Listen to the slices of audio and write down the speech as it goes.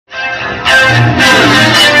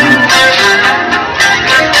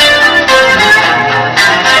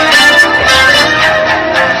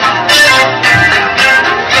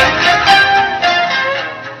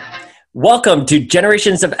Welcome to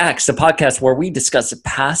Generations of X, the podcast where we discuss the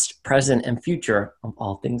past, present, and future of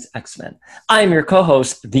all things X-Men. I am your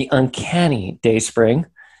co-host, the uncanny Dayspring.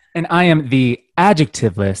 And I am the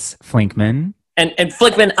adjectiveless Flinkman. And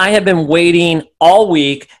Flinkman, I have been waiting all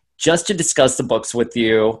week just to discuss the books with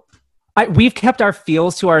you. We've kept our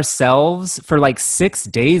feels to ourselves for like 6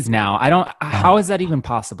 days now. How is that even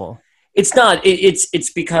possible? It's not.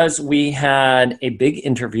 It's because we had a big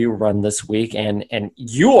interview run this week, and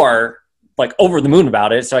you are like over the moon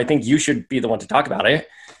about it. So I think you should be the one to talk about it.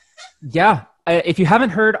 Yeah. If you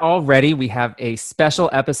haven't heard already, we have a special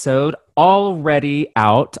episode already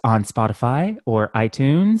out on Spotify or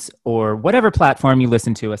iTunes or whatever platform you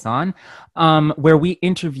listen to us on, where we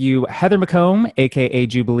interview Heather McComb, a.k.a.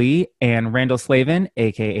 Jubilee, and Randall Slavin,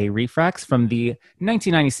 a.k.a. Refrax, from the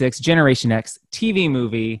 1996 Generation X TV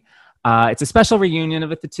movie. It's a special reunion of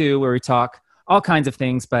the two where we talk all kinds of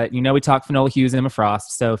things, but we talk Finola Hughes and Emma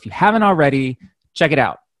Frost. So if you haven't already, check it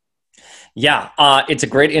out. Yeah, it's a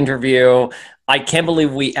great interview. I can't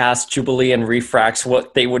believe we asked Jubilee and Refrax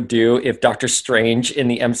what they would do if Doctor Strange in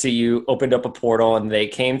the MCU opened up a portal and they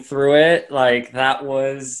came through it. Like, that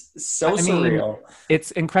was so surreal.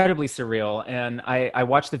 It's incredibly surreal. And I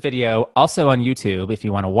watched the video also on YouTube if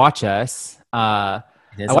you want to watch us. I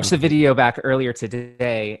watched the video back earlier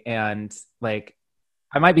today, and like,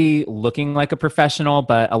 I might be looking like a professional,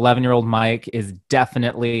 but 11-year-old Mike is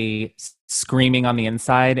definitely screaming on the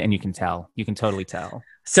inside, and you can tell. You can totally tell.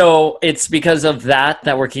 So it's because of that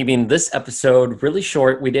we're keeping this episode really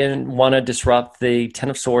short. We didn't want to disrupt the Ten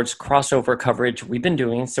of Swords crossover coverage we've been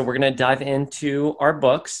doing, so we're going to dive into our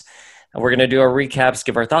books. And we're going to do our recaps,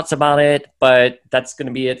 give our thoughts about it, but that's going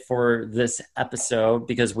to be it for this episode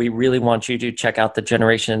because we really want you to check out the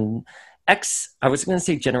Generation X. I was going to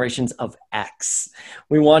say Generations of X.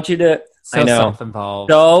 We want you to... So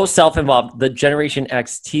self-involved. So self-involved. The Generation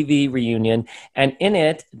X TV reunion. And in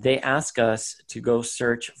it, they ask us to go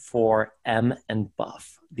search for M and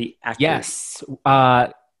Buff, the actors. Yes.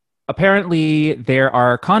 Apparently, there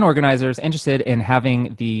are con organizers interested in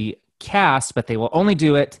having the cast, but they will only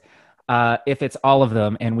do it if it's all of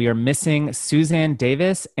them. And we are missing Suzanne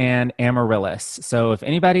Davis and Amaryllis. So if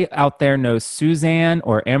anybody out there knows Suzanne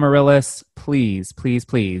or Amaryllis, please, please,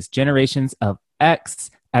 please,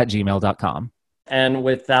 generationsofx@gmail.com. And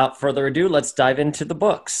without further ado, let's dive into the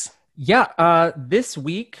books. Yeah, this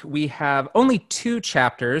week we have only 2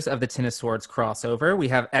 chapters of the Ten of Swords crossover. We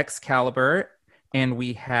have Excalibur and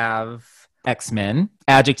we have X-Men,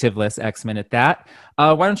 adjectiveless X-Men at that.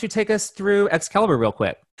 Why don't you take us through Excalibur real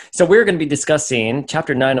quick? So we're going to be discussing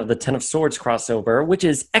Chapter 9 of the Ten of Swords crossover, which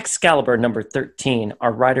is Excalibur number 13.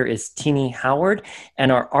 Our writer is Teenie Howard,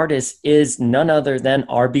 and our artist is none other than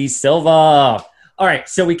R.B. Silva. All right,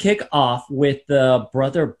 so we kick off with the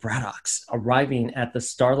brother Braddocks arriving at the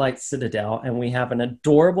Starlight Citadel, and we have an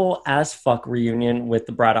adorable as fuck reunion with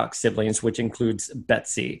the Braddock siblings, which includes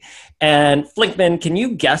Betsy. And Flinkman, can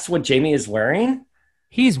you guess what Jamie is wearing?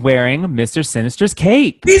 He's wearing Mr. Sinister's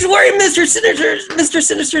cape. He's wearing Mr.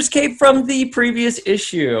 Sinister's cape from the previous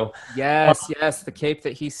issue. Yes, the cape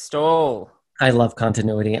that he stole. I love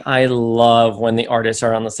continuity. I love when the artists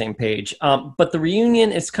are on the same page. But the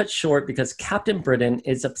reunion is cut short because Captain Britain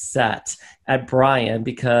is upset at Brian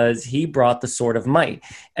because he brought the Sword of Might.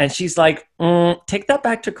 And she's like, take that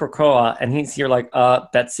back to Krakoa. And he's here like,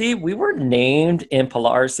 Betsy, we were named in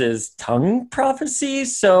Polaris's tongue prophecy,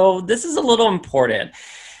 so this is a little important.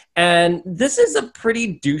 And this is a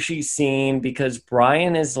pretty douchey scene because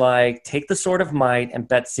Brian is like, take the Sword of Might, and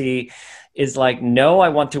Betsy is like, no, I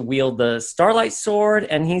want to wield the Starlight Sword.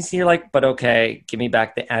 And he's here like, but okay, give me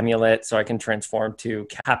back the amulet so I can transform to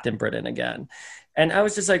Captain Britain again. And I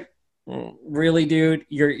was just like, really, dude?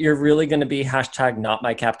 You're really going to be hashtag not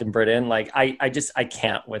my Captain Britain? Like, I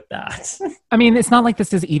can't with that. I mean, it's not like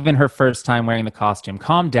this is even her first time wearing the costume.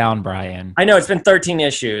 Calm down, Brian. I know, it's been 13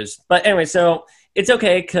 issues. But anyway, so... it's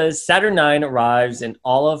okay because Saturn 9 arrives in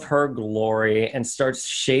all of her glory and starts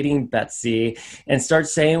shading Betsy and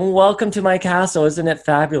starts saying, welcome to my castle. Isn't it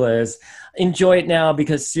fabulous? Enjoy it now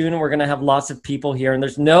because soon we're going to have lots of people here and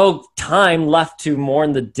there's no time left to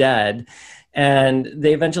mourn the dead. And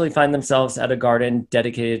they eventually find themselves at a garden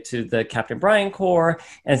dedicated to the Captain Brian Corps.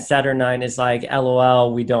 And Saturn 9 is like,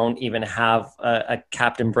 LOL, we don't even have a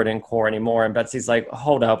Captain Britain Corps anymore. And Betsy's like,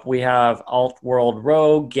 hold up, we have Alt-World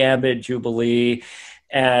Rogue, Gambit, Jubilee.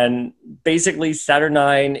 And basically Saturn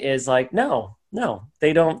 9 is like, no,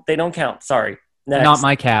 they don't count. Sorry. Next. Not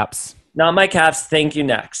my caps. Not my caps. Thank you.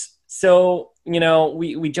 Next. So,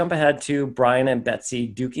 we jump ahead to Brian and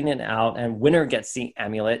Betsy duking it out, and winner gets the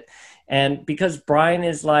amulet. And because Brian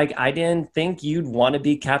is like, I didn't think you'd want to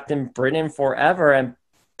be Captain Britain forever. And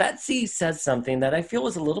Betsy says something that I feel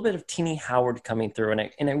was a little bit of Teenie Howard coming through,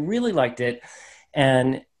 and I really liked it.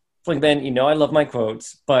 And Ben, I love my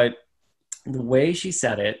quotes, but the way she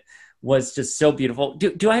said it was just so beautiful.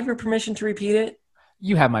 Do I have your permission to repeat it?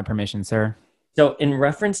 You have my permission, sir. So in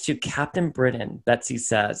reference to Captain Britain, Betsy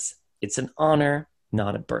says, it's an honor,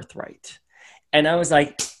 not a birthright. And I was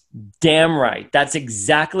like, damn right. That's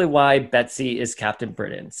exactly why Betsy is Captain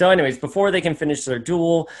Britain. So anyways, before they can finish their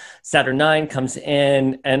duel, Saturnyne comes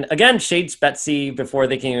in and again shades Betsy before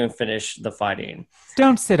they can even finish the fighting.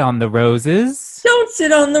 Don't sit on the roses. Don't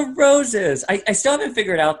sit on the roses. I still haven't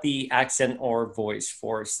figured out the accent or voice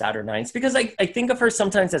for Saturnyne because I think of her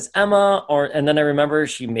sometimes as Emma and then I remember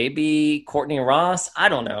she may be Courtney Ross. I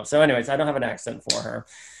don't know. So anyways, I don't have an accent for her.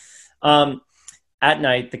 At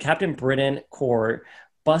night, the Captain Britain Corps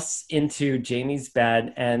busts into Jamie's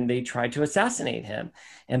bed and they try to assassinate him.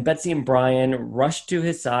 And Betsy and Brian rush to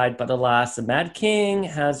his side, but alas, the Mad King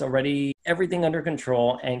has already everything under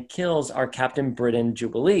control and kills our Captain Britain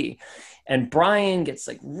Jubilee. And Brian gets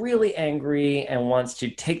really angry and wants to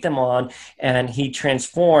take them on. And he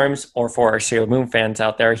transforms, or for our Sailor Moon fans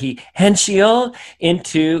out there, he Henshiel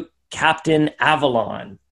into Captain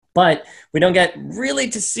Avalon. But we don't get really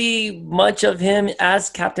to see much of him as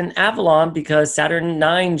Captain Avalon because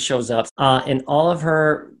Saturnyne shows up in all of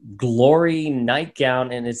her glory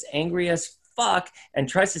nightgown and is angry as fuck and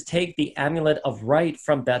tries to take the Amulet of Right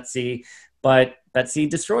from Betsy, but Betsy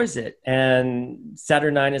destroys it. And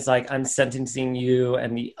Saturnyne is like, I'm sentencing you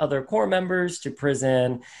and the other Corps members to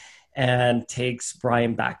prison, and takes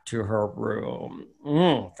Brian back to her room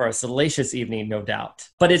for a salacious evening, no doubt.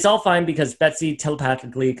 But it's all fine because Betsy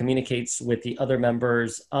telepathically communicates with the other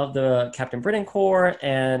members of the Captain Britain Corps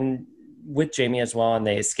and with Jamie as well, and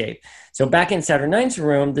they escape. So back in Saturnyne's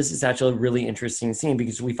room, this is actually a really interesting scene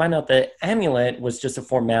because we find out that amulet was just a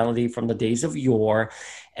formality from the days of yore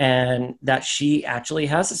and that she actually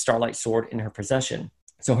has a Starlight Sword in her possession.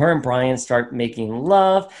 So her and Brian start making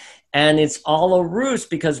love. And it's all a ruse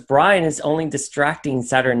because Brian is only distracting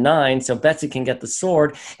Saturnyne so Betsy can get the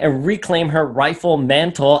sword and reclaim her rightful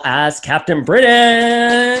mantle as Captain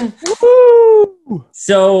Britain. Woo!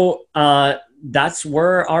 So that's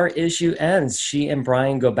where our issue ends. She and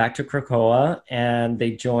Brian go back to Krakoa and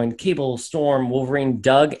they join Cable, Storm, Wolverine,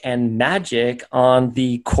 Doug, and Magic on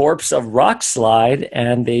the corpse of Rockslide,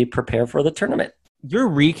 and they prepare for the tournament. Your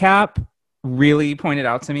recap really pointed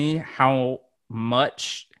out to me how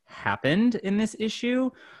much happened in this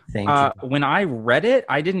issue. Thank you. When I read it,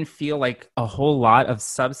 I didn't feel like a whole lot of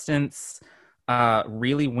substance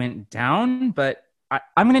really went down, but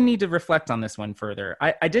I'm going to need to reflect on this one further.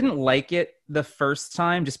 I didn't like it the first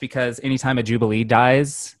time just because anytime a Jubilee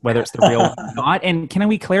dies, whether it's the real or not, and can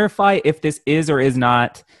we clarify if this is or is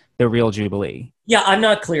not the real Jubilee? Yeah, I'm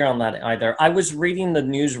not clear on that either. I was reading the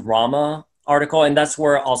Newsrama article, and that's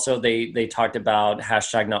where also they talked about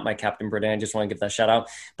hashtag not my Captain Britain. I just want to give that shout out.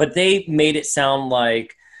 But they made it sound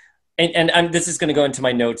like, and this is going to go into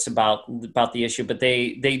my notes about the issue, but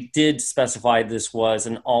they did specify this was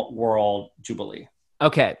an alt-world Jubilee.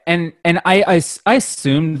 Okay, and I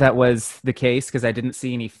assumed that was the case because I didn't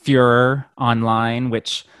see any furor online,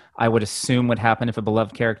 which I would assume would happen if a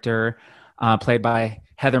beloved character played by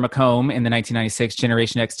Heather McComb in the 1996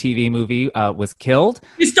 Generation X TV movie was killed.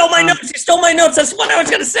 You stole my notes! You stole my notes! That's what I was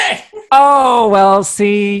going to say! Oh, well,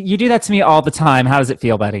 see, you do that to me all the time. How does it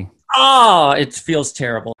feel, buddy? Oh, it feels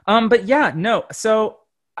terrible. But yeah, no. So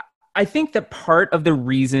I think that part of the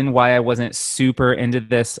reason why I wasn't super into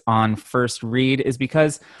this on first read is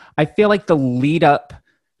because I feel like the lead up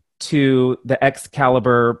to the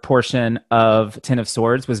Excalibur portion of Ten of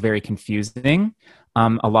Swords was very confusing.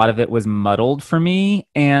 A lot of it was muddled for me,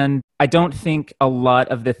 and I don't think a lot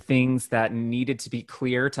of the things that needed to be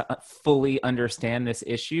clear to fully understand this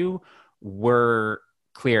issue were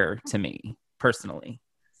clear to me personally.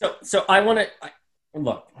 So I want to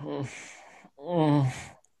look.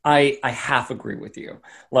 I half agree with you.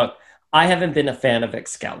 Look, I haven't been a fan of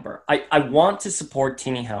Excalibur. I want to support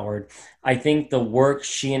Teenie Howard. I think the work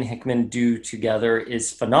she and Hickman do together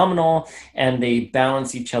is phenomenal, and they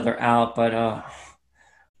balance each other out. But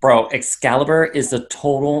bro, Excalibur is the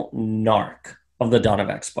total narc of the Dawn of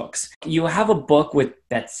X books. You have a book with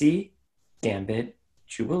Betsy, Gambit,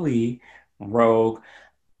 Jubilee, Rogue,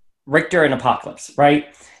 Richter, and Apocalypse,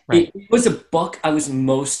 right? It was a book I was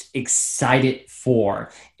most excited for.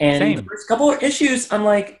 And the first couple of issues, I'm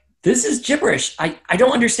like, this is gibberish. I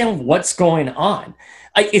don't understand what's going on.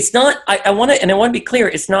 It's not, I want to be clear,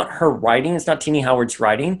 it's not her writing, it's not Tini Howard's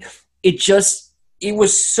writing. It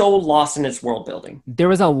was so lost in its world building. There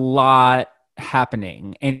was a lot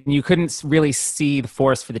happening and you couldn't really see the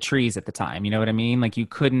forest for the trees at the time. You know what I mean? Like you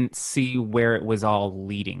couldn't see where it was all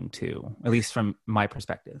leading to, at least from my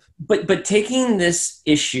perspective. But taking this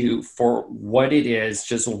issue for what it is,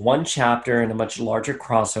 just one chapter in a much larger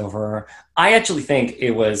crossover, I actually think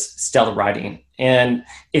it was stellar writing. And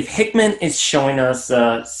if Hickman is showing us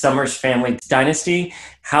Summers family dynasty,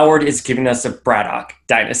 Howard is giving us a Braddock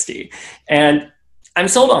dynasty. And I'm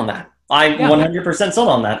sold on that. I'm 100% sold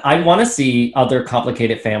on that. I want to see other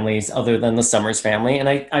complicated families other than the Summers family. And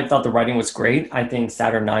I thought the writing was great. I think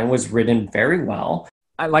Saturn 9 was written very well.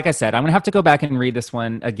 Like I said, I'm going to have to go back and read this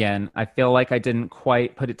one again. I feel like I didn't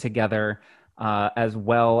quite put it together as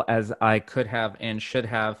well as I could have and should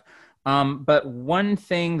have. But one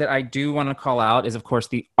thing that I do want to call out is, of course,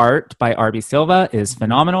 the art by R.B. Silva is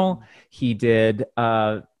phenomenal. He did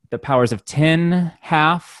the Powers of 10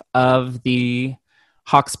 half of the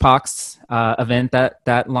Hoxpox event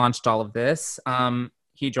that launched all of this.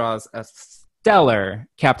 He draws a stellar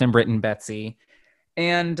Captain Britain Betsy.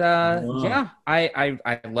 And I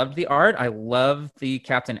loved the art. I loved the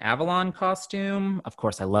Captain Avalon costume. Of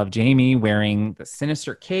course, I love Jamie wearing the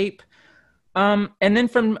sinister cape. And then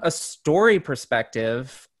from a story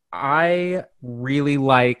perspective, I really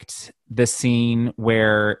liked the scene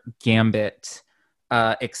where Gambit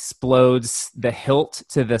explodes the hilt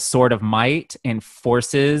to the Sword of Might and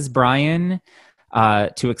forces Brian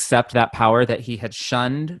to accept that power that he had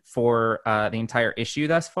shunned for the entire issue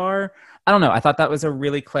thus far. I don't know. I thought that was a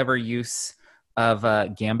really clever use of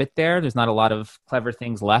Gambit there. There's not a lot of clever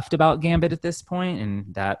things left about Gambit at this point,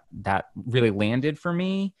 and that really landed for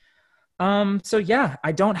me. So yeah,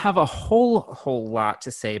 I don't have a whole lot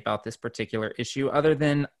to say about this particular issue other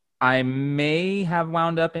than I may have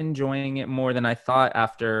wound up enjoying it more than I thought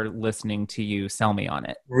after listening to you sell me on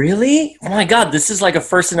it. Really? Oh my God, this is like a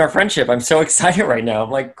first in our friendship. I'm so excited right now.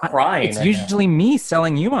 I'm like crying. It's usually me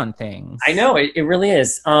selling you on things. I know, it really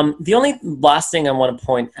is. The only last thing I want to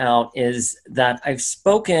point out is that I've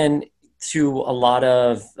spoken to a lot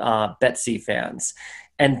of Betsy fans,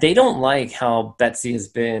 and they don't like how Betsy has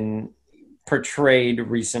been portrayed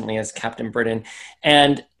recently as Captain Britain.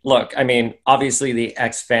 And look, I mean, obviously the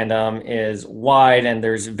X fandom is wide and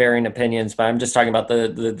there's varying opinions, but I'm just talking about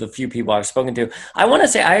the few people I've spoken to. I want to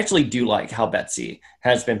say I actually do like how Betsy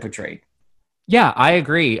has been portrayed. Yeah, I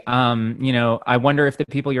agree. I wonder if the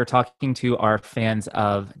people you're talking to are fans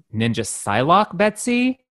of Ninja Psylocke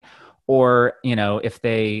Betsy, or, if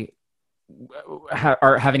they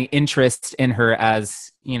have any interest in her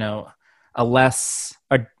as, a less,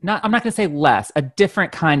 or not, I'm not going to say less, a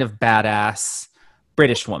different kind of badass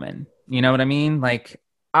British woman. You know what I mean?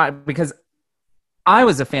 Because I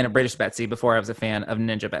was a fan of British Betsy before I was a fan of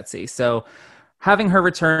Ninja Betsy. So having her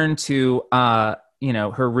return to,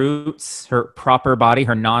 her roots, her proper body,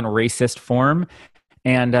 her non-racist form,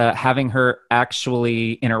 and having her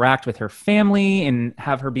actually interact with her family and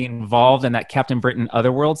have her be involved in that Captain Britain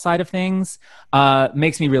Otherworld side of things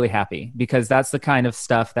makes me really happy, because that's the kind of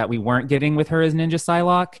stuff that we weren't getting with her as Ninja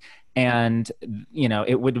Psylocke. And,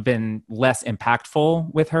 it would have been less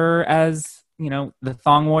impactful with her as, the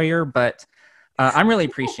Thong Warrior, but I'm really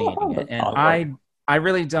appreciating it. And I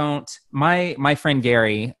really don't, my friend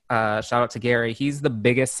Gary, shout out to Gary, he's the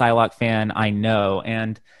biggest Psylocke fan I know,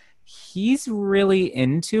 and he's really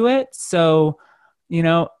into it. So,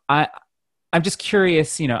 I'm just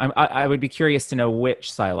curious, I would be curious to know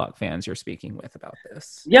which Psylocke fans you're speaking with about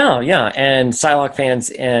this. Yeah. And Psylocke fans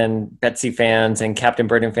and Betsy fans and Captain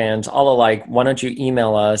Britain fans, all alike, why don't you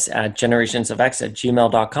email us at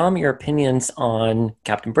generationsofx@gmail.com your opinions on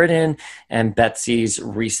Captain Britain and Betsy's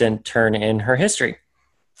recent turn in her history.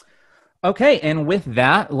 Okay, and with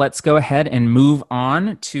that, let's go ahead and move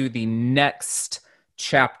on to the next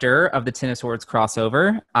chapter of the Ten of Swords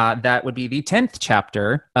crossover. That would be the 10th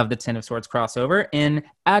chapter of the Ten of Swords crossover in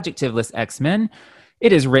Adjectiveless X-Men.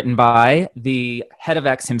 It is written by the head of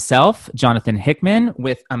X himself, Jonathan Hickman,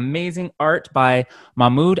 with amazing art by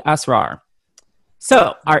Mahmoud Asrar.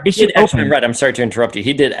 So our issue X-Men Red. I'm sorry to interrupt you.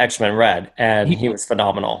 He did X-Men Red, and he was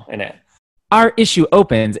phenomenal in it. Our issue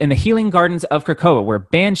opens in the Healing Gardens of Krakoa, where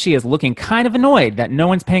Banshee is looking kind of annoyed that no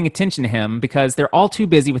one's paying attention to him because they're all too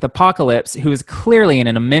busy with Apocalypse, who is clearly in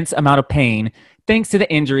an immense amount of pain thanks to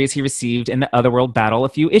the injuries he received in the Otherworld battle a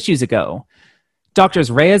few issues ago.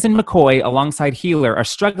 Doctors Reyes and McCoy, alongside Healer, are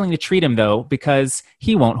struggling to treat him, though, because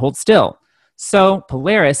he won't hold still. So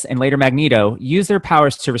Polaris and later Magneto use their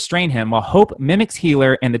powers to restrain him, while Hope mimics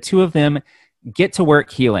Healer, and the two of them get to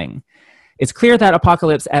work healing. It's clear that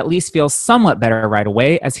Apocalypse at least feels somewhat better right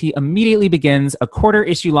away as he immediately begins a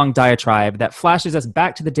quarter-issue-long diatribe that flashes us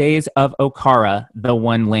back to the days of Okara, the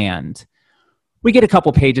One Land. We get a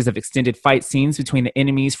couple pages of extended fight scenes between the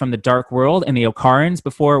enemies from the Dark World and the Okarans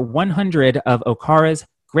before 100 of Okara's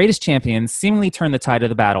greatest champions seemingly turn the tide of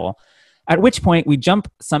the battle, at which point we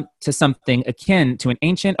jump to something akin to an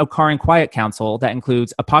ancient Okaran Quiet Council that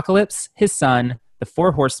includes Apocalypse, his son, the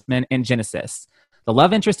Four Horsemen, and Genesis, the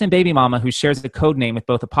love interest and baby mama who shares a code name with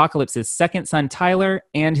both Apocalypse's second son, Tyler,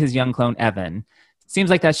 and his young clone, Evan. Seems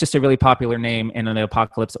like that's just a really popular name in the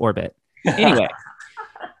Apocalypse orbit. Anyway,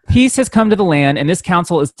 peace has come to the land, and this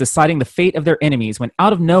council is deciding the fate of their enemies when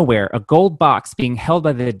out of nowhere, a gold box being held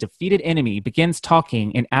by the defeated enemy begins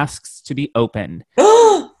talking and asks to be opened.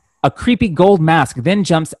 A creepy gold mask then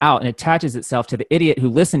jumps out and attaches itself to the idiot who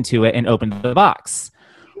listened to it and opened the box.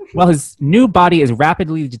 While his new body is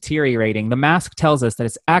rapidly deteriorating, the mask tells us that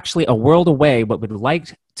it's actually a world away but would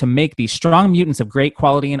like to make these strong mutants of great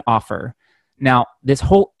quality an offer. Now, this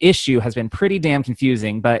whole issue has been pretty damn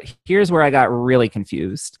confusing, but here's where I got really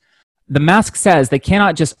confused. The mask says they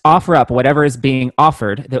cannot just offer up whatever is being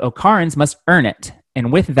offered. The Okarans must earn it.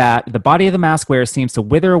 And with that, the body of the mask wearer seems to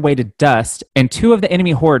wither away to dust, and two of the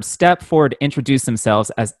enemy horde step forward to introduce themselves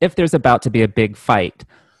as if there's about to be a big fight.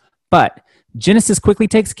 But Genesis quickly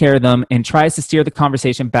takes care of them and tries to steer the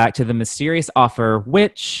conversation back to the mysterious offer,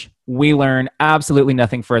 which we learn absolutely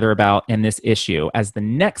nothing further about in this issue, as the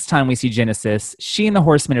next time we see Genesis, she and the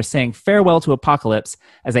Horsemen are saying farewell to Apocalypse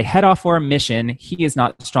as they head off for a mission he is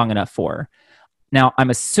not strong enough for. Now, I'm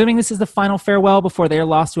assuming this is the final farewell before they are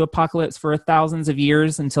lost to Apocalypse for thousands of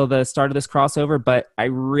years until the start of this crossover, but I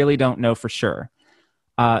really don't know for sure.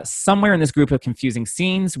 Somewhere in this group of confusing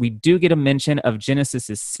scenes, we do get a mention of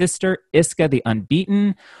Genesis's sister, Iska the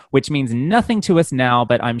Unbeaten, which means nothing to us now,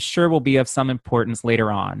 but I'm sure will be of some importance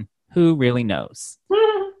later on. Who really knows?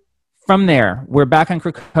 From there, we're back on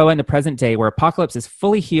Krakoa in the present day, where Apocalypse is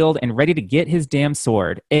fully healed and ready to get his damn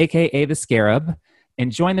sword, aka the Scarab,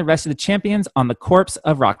 and join the rest of the champions on the corpse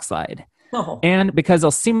of Rockslide. Oh. And because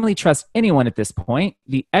they'll seemingly trust anyone at this point,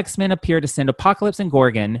 the X-Men appear to send Apocalypse and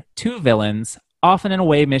Gorgon, two villains, off on an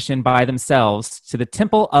away mission by themselves to the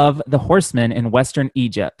Temple of the Horsemen in Western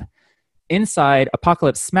Egypt. Inside,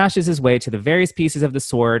 Apocalypse smashes his way to the various pieces of the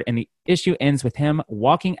sword, and the issue ends with him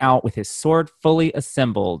walking out with his sword fully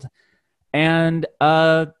assembled. And,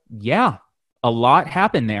 yeah, a lot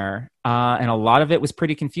happened there, and a lot of it was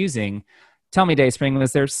pretty confusing. Tell me, Dayspring,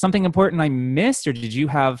 was there something important I missed, or did you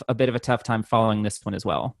have a bit of a tough time following this one as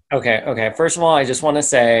well? Okay. First of all, I just want to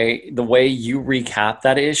say the way you recap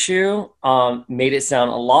that issue made it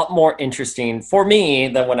sound a lot more interesting for me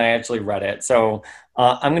than when I actually read it. So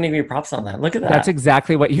I'm going to give you props on that. Look at that. That's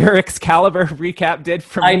exactly what your Excalibur recap did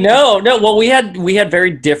for me. I know. No, well, we had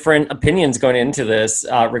very different opinions going into this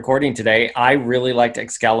recording today. I really liked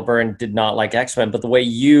Excalibur and did not like X-Men, but the way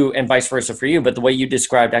you, and vice versa for you, but the way you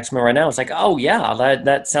described X-Men right now, it's like, oh yeah,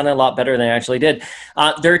 that sounded a lot better than I actually did.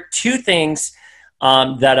 There are two things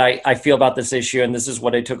that I feel about this issue, and this is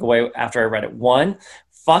what I took away after I read it. One,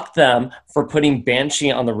 fuck them for putting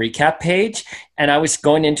Banshee on the recap page. And I was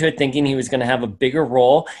going into it thinking he was going to have a bigger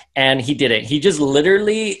role, and he didn't. He just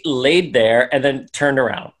literally laid there and then turned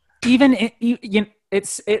around.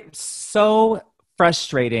 It's so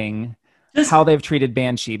frustrating how they've treated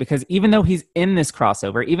Banshee, because even though he's in this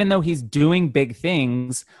crossover, even though he's doing big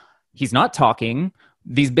things, he's not talking.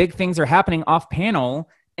 These big things are happening off panel.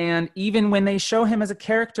 And even when they show him as a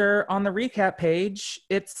character on the recap page,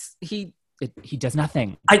 he does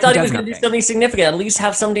nothing. I thought he was going to do something significant, at least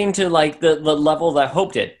have something to like the level that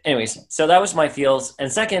Hope did. Anyways, so that was my feels.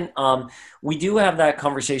 And second, we do have that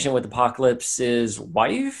conversation with Apocalypse's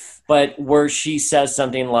wife, but where she says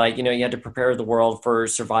something like, you had to prepare the world for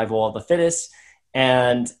survival of the fittest.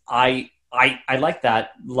 And I like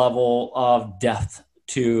that level of depth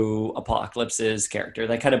to Apocalypse's character.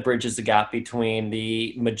 That kind of bridges the gap between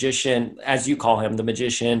the magician, as you call him, the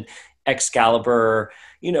magician, Excalibur,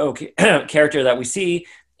 character that we see,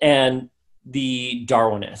 and the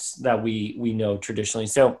Darwinist that we know traditionally.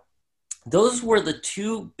 So those were the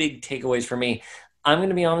two big takeaways for me. I'm going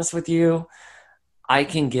to be honest with you. I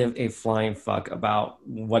can give a flying fuck about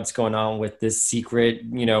what's going on with this secret,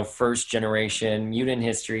 first generation mutant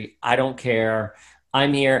history. I don't care.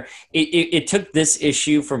 I'm here. It took this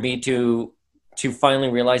issue for me to finally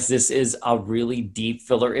realize this is a really deep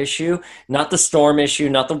filler issue, not the Storm issue,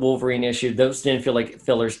 not the Wolverine issue. Those didn't feel like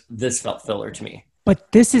fillers. This felt filler to me.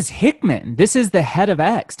 But this is Hickman. This is the head of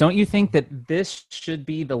X. Don't you think that this should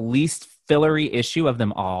be the least fillery issue of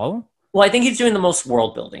them all? Well, I think he's doing the most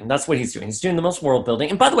world building. That's what he's doing. He's doing the most world building.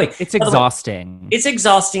 And It's exhausting. it's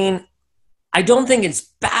exhausting. I don't think it's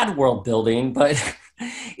bad world building, but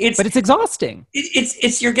it's exhausting.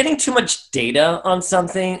 It's you're getting too much data on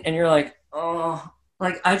something, and you're like, oh,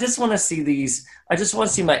 like I just want to see these. I just want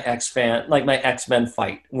to see my X-Men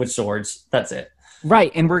fight with swords. That's it.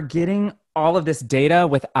 Right, and we're getting all of this data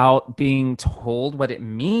without being told what it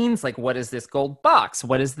means. Like, what is this gold box?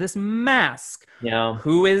 What is this mask? Yeah.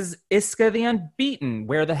 Who is Iska the Unbeaten?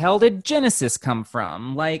 Where the hell did Genesis come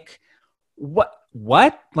from? Like, what?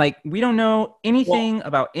 Like, we don't know anything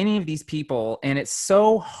about any of these people, and it's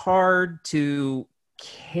so hard to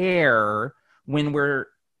care when we're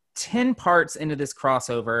 10 parts into this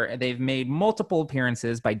crossover, and they've made multiple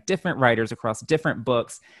appearances by different writers across different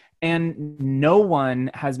books, and no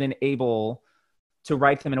one has been able to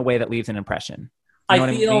write them in a way that leaves an impression. You know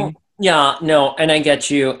I mean? Yeah, no, and I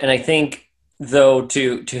get you. And I think, though,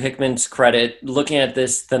 to Hickman's credit, looking at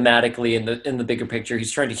this thematically in the bigger picture,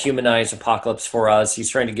 he's trying to humanize Apocalypse for us.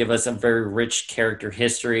 He's trying to give us a very rich character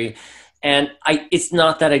history. And it's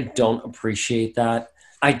not that I don't appreciate that.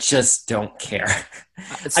 I just don't care.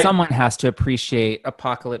 Someone has to appreciate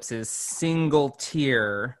Apocalypse's single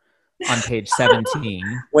tear on page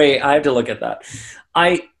 17. Wait, I have to look at that.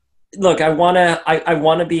 I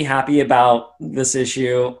want to be happy about this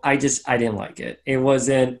issue. I didn't like it.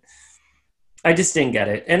 I just didn't get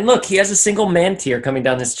it. And look, he has a single man tear coming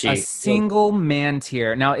down his cheek. A single man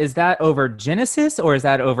tear. Now, is that over Genesis or is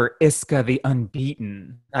that over Iska the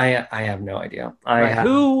Unbeaten? I have no idea.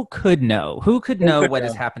 Who could know? Who could know what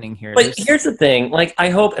is happening here? But here's the thing. Like, I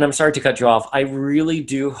hope, and I'm sorry to cut you off, I really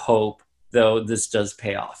do hope, though, this does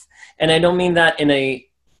pay off. And I don't mean that in a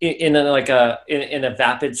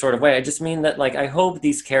vapid sort of way. I just mean that, like, I hope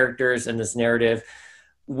these characters and this narrative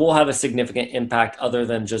will have a significant impact other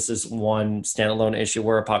than just this one standalone issue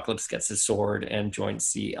where Apocalypse gets his sword and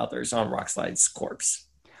joins the others on Rockslide's corpse.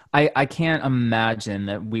 I can't imagine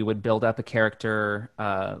that we would build up a character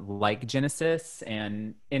like Genesis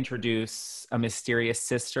and introduce a mysterious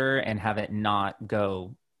sister and have it not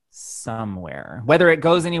go somewhere. Whether it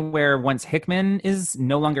goes anywhere once Hickman is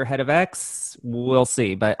no longer head of X, we'll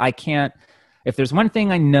see. But I can't. If there's one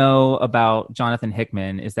thing I know about Jonathan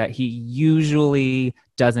Hickman is that he usually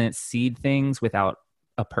doesn't seed things without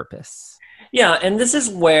a purpose. Yeah, and this is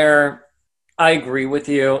where I agree with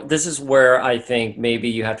you. This is where I think maybe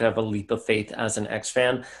you have to have a leap of faith as an X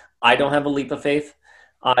fan. I don't have a leap of faith.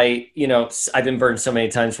 I've been burned so many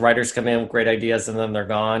times. Writers come in with great ideas and then they're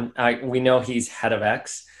gone. We know he's head of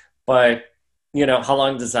X, but how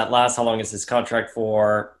long does that last? How long is his contract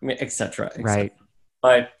for, et cetera, right?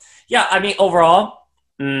 But yeah, I mean, overall,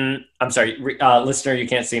 I'm sorry, listener, you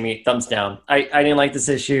can't see me. Thumbs down. I didn't like this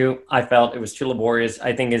issue. I felt it was too laborious.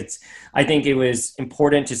 I think it was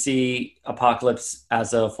important to see Apocalypse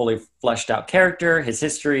as a fully fleshed out character. His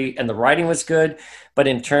history and the writing was good, but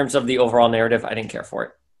in terms of the overall narrative, I didn't care for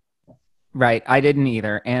it. Right, I didn't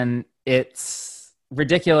either, and it's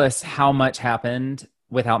ridiculous how much happened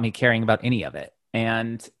without me caring about any of it.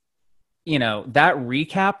 And that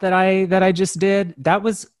recap that I just did, that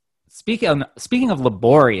was speaking of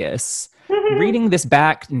laborious. Reading this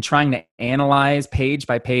back and trying to analyze page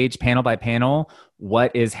by page, panel by panel,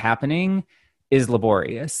 what is happening is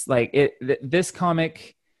laborious. Like this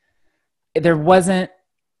comic, there wasn't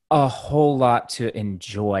a whole lot to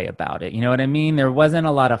enjoy about it. You know what I mean? There wasn't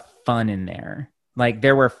a lot of fun in there. Like,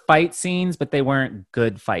 there were fight scenes, but they weren't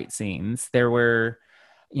good fight scenes. There were,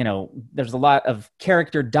 there's a lot of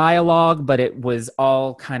character dialogue, but it was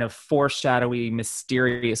all kind of foreshadowy,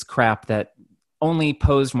 mysterious crap that only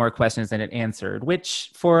posed more questions than it answered,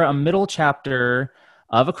 which for a middle chapter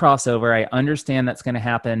of a crossover, I understand that's going to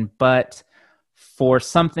happen. But for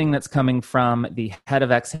something that's coming from the head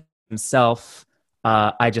of X himself,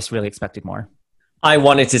 I just really expected more. I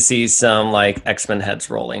wanted to see some like X-Men heads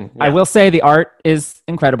rolling. Yeah. I will say the art is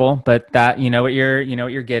incredible, but that you know what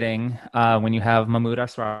you're getting when you have Mahmoud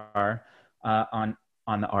Asrar on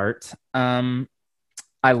the art.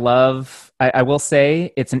 I will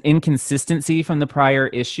say it's an inconsistency from the prior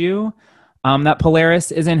issue that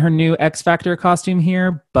Polaris is in her new X Factor costume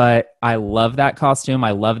here, but I love that costume.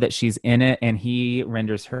 I love that she's in it, and he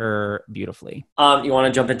renders her beautifully. You want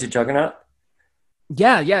to jump into Juggernaut?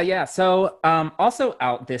 Yeah. So also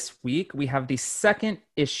out this week, we have the second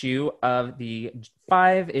issue of the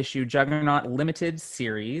 5-issue Juggernaut Limited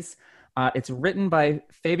series. It's written by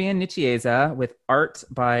Fabian Nicieza with art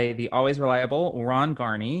by the always reliable Ron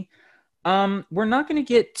Garney. We're not going to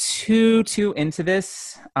get too into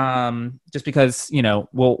this just because,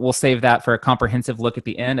 we'll save that for a comprehensive look at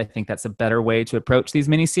the end. I think that's a better way to approach these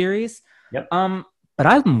miniseries. Yep.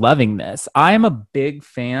 But I'm loving this. I am a big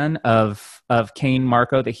fan of Kane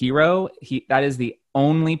Marco, the hero. That is the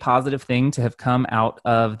only positive thing to have come out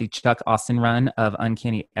of the Chuck Austin run of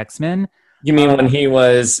Uncanny X-Men. You mean when he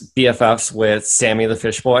was BFFs with Sammy the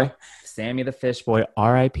Fish Boy? Sammy the Fish Boy,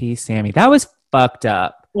 R.I.P. Sammy. That was fucked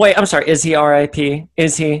up. Wait, I'm sorry. Is he R.I.P.?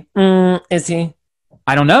 Is he? Is he?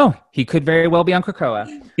 I don't know. He could very well be on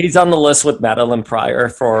Krakoa. He's on the list with Madeline Pryor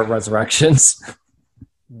for Resurrections.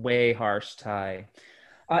 Way harsh, Ty.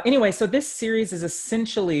 Anyway, so this series is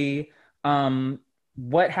essentially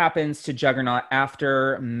what happens to Juggernaut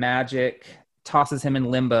after Magic tosses him in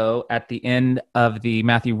limbo at the end of the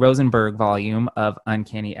Matthew Rosenberg volume of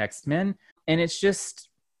Uncanny X-Men. And it's just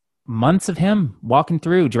months of him walking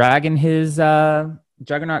through, dragging his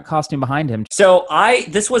Juggernaut costume behind him. So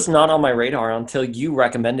this was not on my radar until you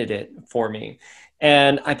recommended it for me.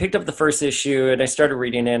 And I picked up the first issue and I started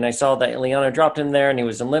reading it, and I saw that Illyana dropped him there and he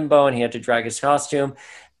was in limbo and he had to drag his costume.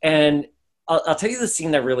 And I'll tell you, the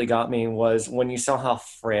scene that really got me was when you saw how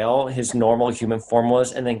frail his normal human form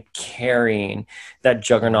was, and then carrying that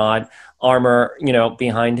Juggernaut armor,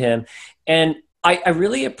 behind him. And I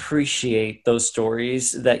really appreciate those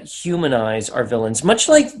stories that humanize our villains, much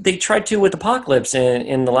like they tried to with Apocalypse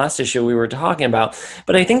in the last issue we were talking about.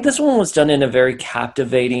 But I think this one was done in a very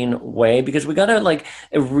captivating way, because we got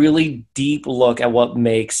a really deep look at what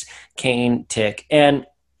makes Kane tick. And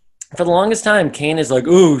for the longest time, Kane is like,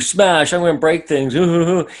 ooh, smash, I'm going to break things.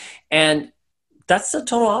 Ooh. And that's the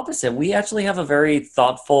total opposite. We actually have a very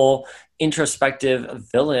thoughtful, introspective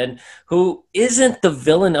villain who isn't the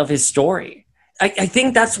villain of his story. I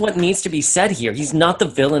think that's what needs to be said here. He's not the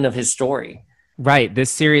villain of his story. Right. This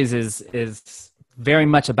series is very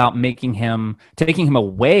much about taking him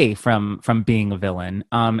away from being a villain,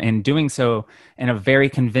 and doing so in a very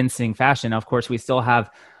convincing fashion. Of course, we still have,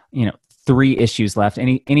 3 issues left.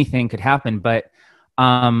 Anything could happen, but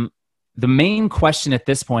the main question at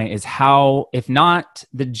this point is how, if not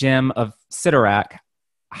the gem of Cyttorak,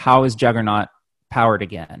 how is Juggernaut powered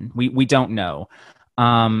again? We don't know.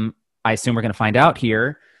 I assume we're going to find out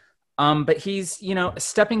here. But he's,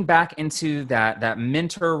 stepping back into that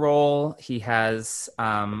mentor role. He has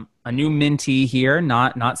a new mentee here,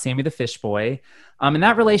 not Sammy the Fish Boy. And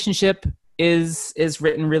that relationship is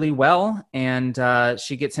written really well. And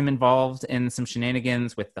she gets him involved in some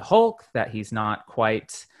shenanigans with the Hulk that he's not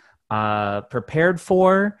quite prepared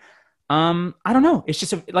for. I don't know. It's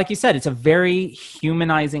just, like you said, it's a very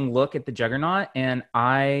humanizing look at the Juggernaut. And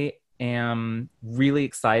I am really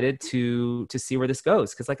excited to see where this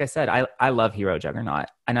goes, because like I said, I love Hero Juggernaut,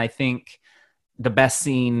 and I think the best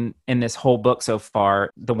scene in this whole book so far,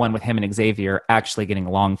 the one with him and Xavier actually getting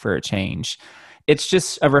along for a change. It's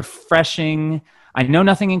just a refreshing, I know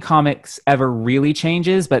nothing in comics ever really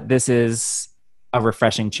changes, but this is a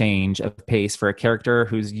refreshing change of pace for a character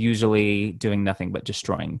who's usually doing nothing but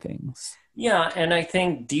destroying things. Yeah, and I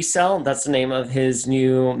think D-Cell, that's the name of his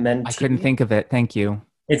new mentee. I couldn't think of it. Thank you.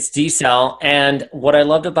 It's D-Cell, and what I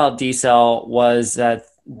loved about D-Cell was that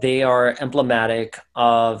they are emblematic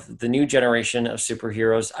of the new generation of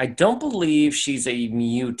superheroes. I don't believe she's a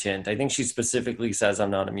mutant. I think she specifically says,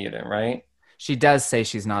 I'm not a mutant, right? She does say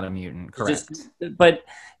she's not a mutant, correct? But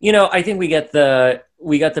I think we get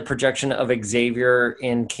the projection of Xavier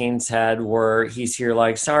in Kane's head, where he's here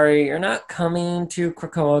like, sorry, you're not coming to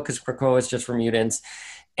Krakoa because Krakoa is just for mutants.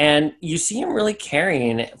 And you see him really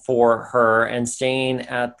caring for her and staying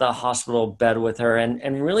at the hospital bed with her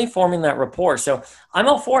and really forming that rapport. So I'm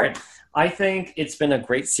all for it. I think it's been a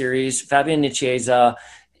great series. Fabian Nicieza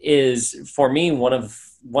is, for me, one of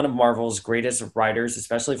Marvel's greatest writers,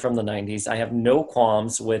 especially from the 90s. I have no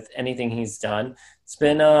qualms with anything he's done. It's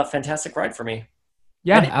been a fantastic ride for me.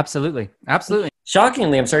 Yeah, absolutely. Absolutely.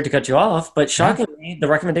 Shockingly, I'm sorry to cut you off, but shockingly, the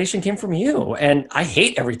recommendation came from you. And I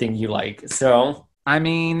hate everything you like. So... I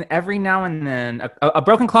mean, every now and then, a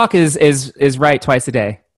broken clock is right twice a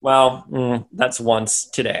day. Well, that's once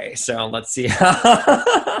today. So let's see how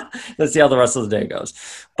the rest of the day goes.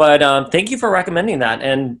 But thank you for recommending that.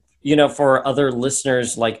 And, for other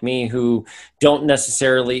listeners like me who don't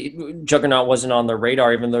necessarily, Juggernaut wasn't on their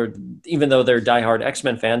radar, even though they're diehard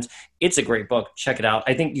X-Men fans, it's a great book. Check it out.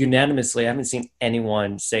 I think unanimously, I haven't seen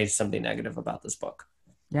anyone say something negative about this book.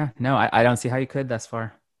 Yeah, no, I don't see how you could thus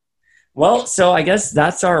far. Well, so I guess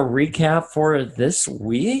that's our recap for this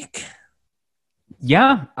week.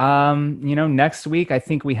 Yeah. Next week, I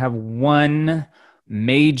think we have one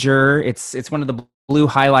major, it's one of the blue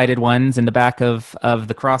highlighted ones in the back of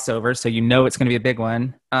the crossover. So, it's going to be a big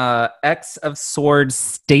one. X of Swords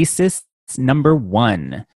Stasis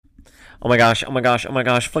 #1. Oh my gosh.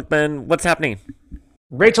 Flickman, what's happening?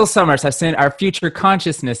 Rachel Summers has sent our future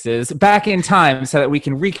consciousnesses back in time so that we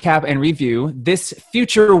can recap and review this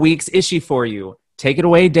future week's issue for you. Take it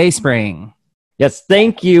away, Dayspring. Yes,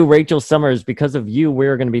 thank you, Rachel Summers. Because of you,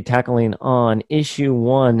 we're going to be tackling on issue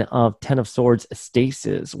 1 of Ten of Swords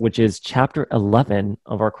Stasis, which is chapter 11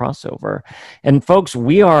 of our crossover. And folks,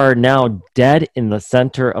 we are now dead in the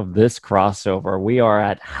center of this crossover. We are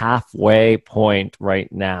at halfway point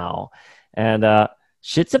right now. And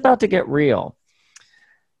shit's about to get real.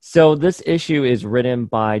 So this issue is written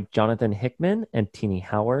by Jonathan Hickman and Tini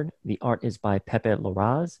Howard. The art is by Pepe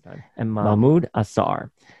Larraz and Mahmoud Assar.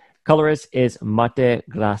 Colorist is Mate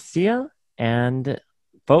Gracia. And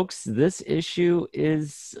folks, this issue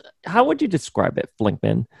is, how would you describe it,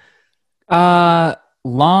 Flinkman?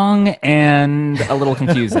 Long and a little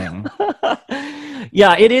confusing.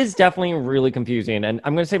 Yeah, it is definitely really confusing. And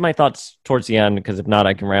I'm going to say my thoughts towards the end, because if not,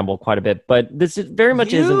 I can ramble quite a bit. But this is very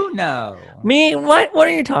much isn't... No. Me? What are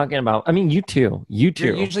you talking about? I mean, you too. You too.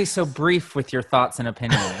 You're usually so brief with your thoughts and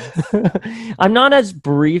opinions. I'm not as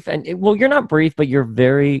brief. Well, you're not brief, but you're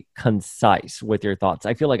very concise with your thoughts.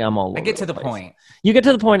 I feel like I'm all over I get to the place. point. You get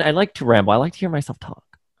to the point. I like to ramble. I like to hear myself talk.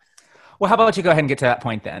 Well, how about you go ahead and get to that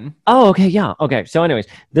point then? Oh, okay. Yeah. Okay. So anyways,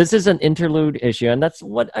 this is an interlude issue, and that's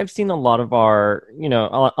what I've seen a lot of our,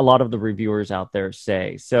 a lot of the reviewers out there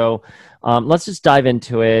say. So let's just dive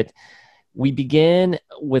into it. We begin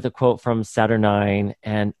with a quote from Saturnine,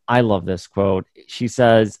 and I love this quote. She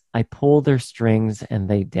says, "I pull their strings and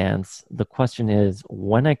they dance. The question is,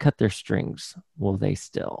 when I cut their strings, will they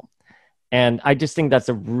still?" And I just think that's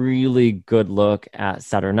a really good look at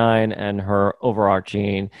Saturnine and her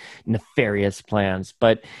overarching nefarious plans.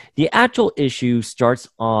 But the actual issue starts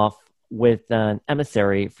off with an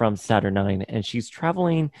emissary from Saturnine, and she's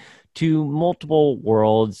traveling to multiple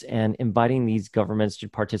worlds and inviting these governments to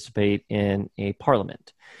participate in a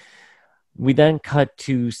parliament. We then cut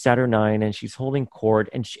to Saturnine, and she's holding court,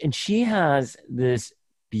 and she has this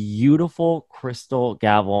beautiful crystal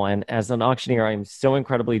gavel. And as an auctioneer, I'm so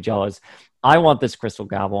incredibly jealous. I want this crystal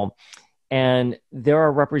gavel. And there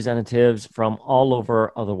are representatives from all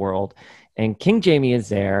over the world. And King Jamie is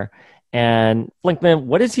there. And Flinkman,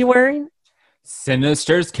 what is he wearing?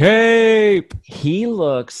 Sinister's cape. He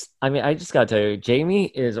looks, I just got to tell you, Jamie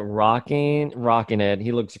is rocking it.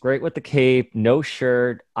 He looks great with the cape, no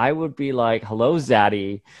shirt. I would be like, hello,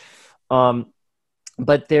 Zaddy.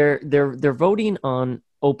 But they're voting on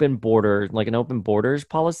open borders, like an open borders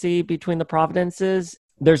policy between the provinces.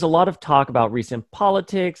 There's a lot of talk about recent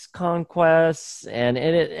politics, conquests, and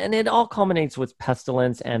it all culminates with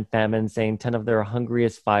pestilence and famine, saying 10 of their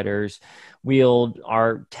hungriest fighters wield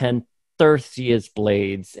our 10 thirstiest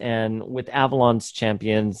blades. And with Avalon's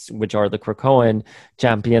champions, which are the Krakoan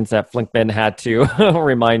champions that Flinkman had to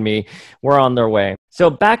remind me, we're on their way.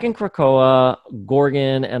 So back in Krakoa,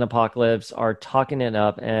 Gorgon and Apocalypse are talking it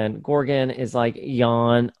up, and Gorgon is like,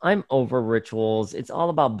 Jan, I'm over rituals. It's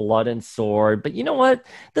all about blood and sword. But you know what?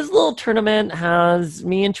 This little tournament has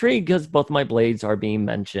me intrigued because both my blades are being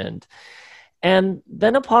mentioned. And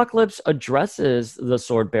then Apocalypse addresses the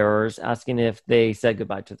sword bearers, asking if they said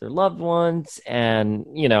goodbye to their loved ones, and,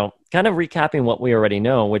 kind of recapping what we already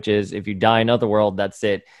know, which is if you die in Otherworld, that's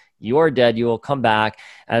it. You are dead. You will come back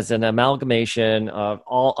as an amalgamation of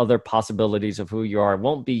all other possibilities of who you are. It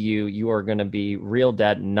won't be you. You are going to be real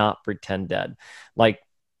dead, not pretend dead. Like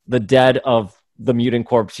the dead of the mutant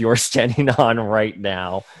corpse you're standing on right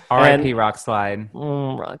now. R.I.P. Rockslide.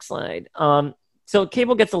 Rockslide. So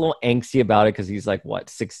Cable gets a little angsty about it because he's like,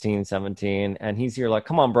 16, 17? And he's here like,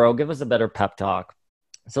 come on, bro, give us a better pep talk.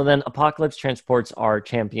 So then Apocalypse transports our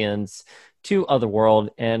champions to Otherworld,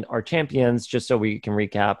 and our champions, just so we can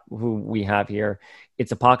recap who we have here,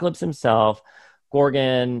 it's Apocalypse himself,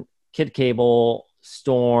 Gorgon, Kid Cable,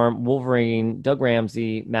 Storm, Wolverine, Doug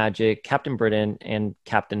Ramsey, Magic, Captain Britain, and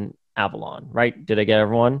Captain Avalon, right? Did I get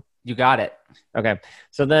everyone? You got it. Okay.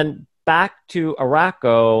 So then back to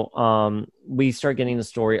Arakko, we start getting the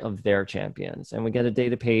story of their champions, and we get a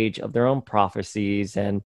data page of their own prophecies,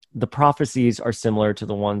 and the prophecies are similar to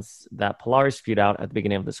the ones that Polaris spewed out at the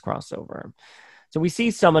beginning of this crossover. So we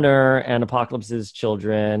see Summoner and Apocalypse's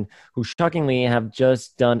children, who shockingly have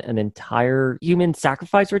just done an entire human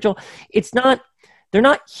sacrifice ritual. They're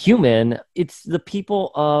not human. It's the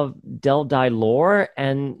people of Del Dai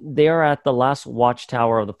and they are at the last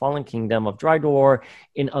watchtower of the fallen kingdom of Drydor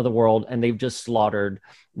in Otherworld, and they've just slaughtered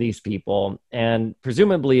these people. And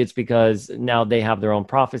presumably it's because now they have their own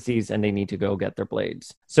prophecies and they need to go get their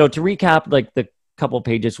blades. So to recap, like the couple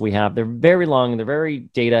pages we have. They're very long, they're very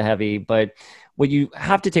data heavy, but what you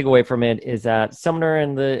have to take away from it is that Summoner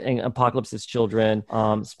and Apocalypse's children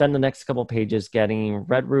spend the next couple pages getting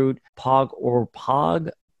Redroot,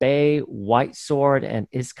 Pog, Bay, White Sword, and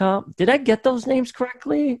Iska. Did I get those names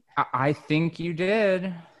correctly? I think you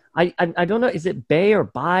did. I don't know. Is it Bay or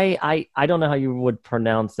Bai? I don't know how you would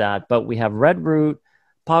pronounce that, but we have Redroot,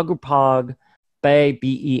 Pog, Bay,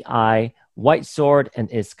 Bei, White Sword, and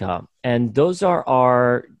Iska. And those are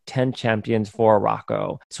our 10 champions for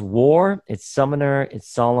Arakko. It's War, it's Summoner, it's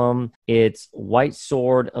Solemn, it's White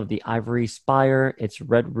Sword of the Ivory Spire, it's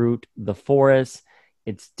Redroot, the Forest,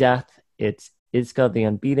 it's Death, it's Iska, the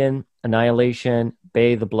Unbeaten, Annihilation,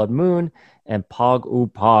 Bay, the Blood Moon, and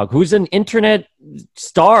Pog, who's an internet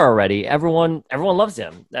star already. Everyone loves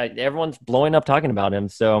him. Everyone's blowing up talking about him.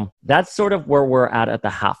 So that's sort of where we're at the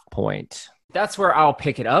half point. That's where I'll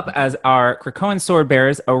pick it up as our Krakoan sword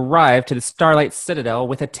bearers arrive to the Starlight Citadel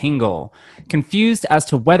with a tingle, confused as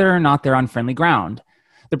to whether or not they're on friendly ground.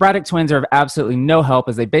 The Braddock twins are of absolutely no help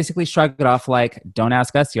as they basically shrug it off like, don't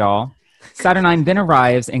ask us, y'all. Saturnine then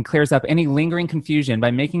arrives and clears up any lingering confusion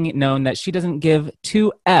by making it known that she doesn't give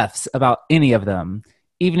two Fs about any of them,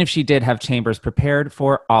 even if she did have chambers prepared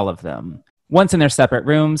for all of them. Once in their separate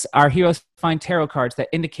rooms, our heroes find tarot cards that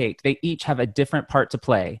indicate they each have a different part to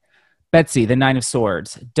play. Betsy, the Nine of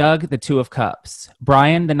Swords, Doug, the Two of Cups,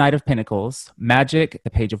 Brian, the Knight of Pentacles, Magic, the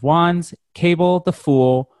Page of Wands, Cable, the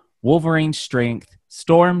Fool, Wolverine, Strength,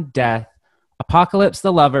 Storm, Death, Apocalypse,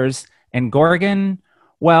 the Lovers, and Gorgon.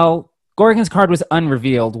 Well, Gorgon's card was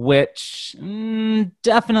unrevealed, which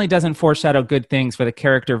definitely doesn't foreshadow good things for the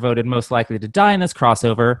character voted most likely to die in this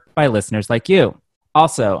crossover by listeners like you.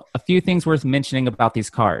 Also, a few things worth mentioning about these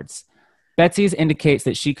cards. Betsy's indicates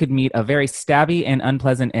that she could meet a very stabby and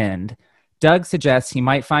unpleasant end. Doug suggests he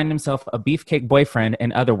might find himself a beefcake boyfriend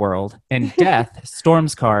in Otherworld. And Death,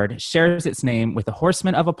 Storm's card, shares its name with the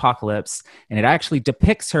Horseman of Apocalypse, and it actually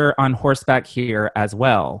depicts her on horseback here as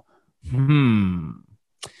well.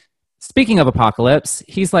 Speaking of Apocalypse,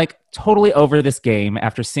 he's like totally over this game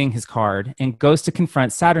after seeing his card and goes to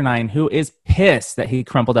confront Saturnine, who is pissed that he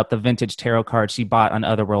crumpled up the vintage tarot card she bought on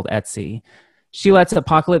Otherworld Etsy. She lets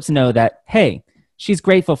Apocalypse know that, hey, she's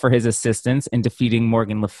grateful for his assistance in defeating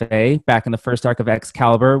Morgan Le Fay back in the first arc of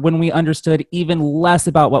Excalibur when we understood even less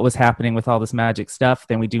about what was happening with all this magic stuff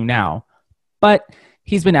than we do now. But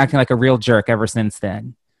he's been acting like a real jerk ever since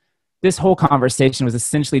then. This whole conversation was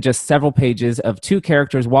essentially just several pages of two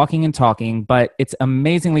characters walking and talking, but it's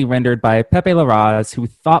amazingly rendered by Pepe Larraz, who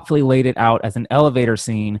thoughtfully laid it out as an elevator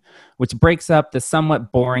scene, which breaks up the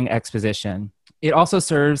somewhat boring exposition. It also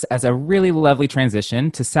serves as a really lovely transition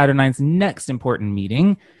to Saturnine's next important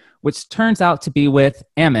meeting, which turns out to be with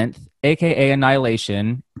Amenth, a.k.a.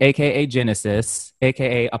 Annihilation, a.k.a. Genesis,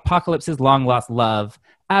 a.k.a. Apocalypse's long-lost love,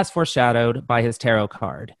 as foreshadowed by his tarot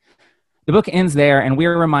card. The book ends there, and we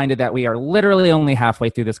are reminded that we are literally only halfway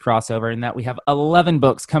through this crossover and that we have 11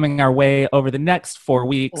 books coming our way over the next 4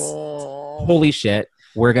 weeks. Holy shit,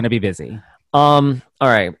 we're going to be busy. All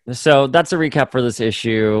right, so that's a recap for this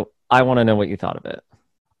issue. I want to know what you thought of it.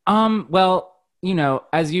 Well, you know,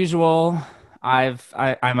 as usual, I'm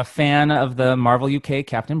a fan of the Marvel UK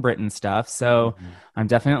Captain Britain stuff, so I'm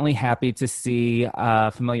definitely happy to see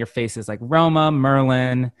familiar faces like Roma,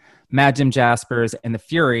 Merlin, Mad Jim Jaspers, and the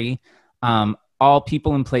Fury. All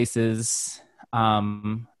people and places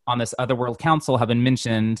on this Otherworld Council have been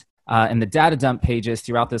mentioned in the data dump pages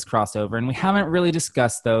throughout this crossover, and we haven't really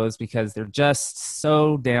discussed those because they're just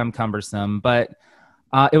so damn cumbersome, but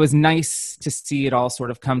it was nice to see it all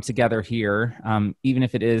sort of come together here, even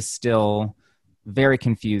if it is still very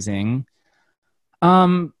confusing.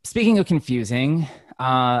 Speaking of confusing,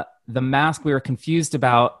 the mask we were confused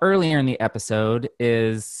about earlier in the episode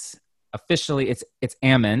is officially, it's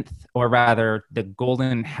Amenth, or rather the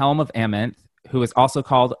Golden Helm of Amenth, who is also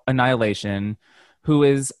called Annihilation, who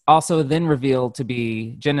is also then revealed to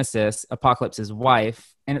be Genesis, Apocalypse's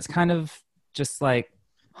wife, and it's kind of just like,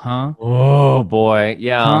 huh? Oh boy,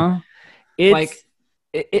 yeah. Huh? It's like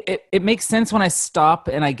it makes sense when I stop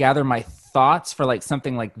and I gather my thoughts for like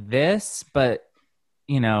something like this, but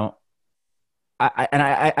you know,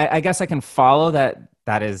 I guess I can follow that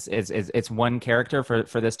is it's one character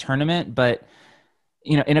for this tournament, but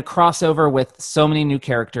you know, in a crossover with so many new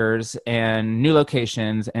characters and new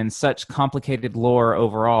locations and such complicated lore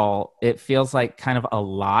overall, it feels like kind of a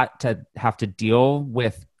lot to have to deal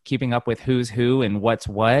with keeping up with who's who and what's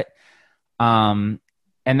what. And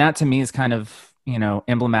that to me is kind of, you know,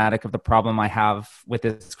 emblematic of the problem I have with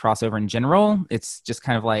this crossover in general. It's just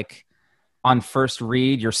kind of like, on first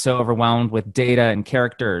read, you're so overwhelmed with data and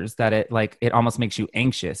characters that it almost makes you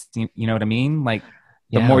anxious. You know what I mean? Like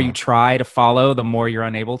the more you Yeah. try to follow, the more you're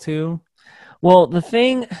unable to. Well, the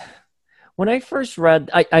thing, when I first read,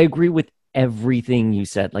 I agree with everything you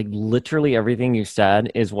said. Like literally everything you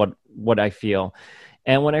said is what I feel.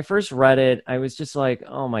 And when I first read it, I was just like,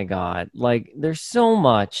 oh my God, like there's so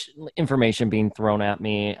much information being thrown at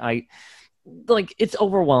me. I like it's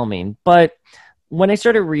overwhelming. But when I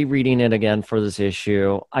started rereading it again for this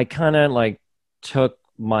issue, I kind of like took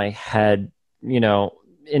my head, you know,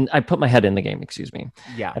 I put my head in the game, excuse me.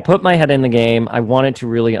 Yeah. I put my head in the game. I wanted to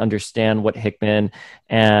really understand what Hickman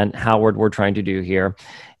and Howard were trying to do here.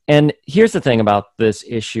 And here's the thing about this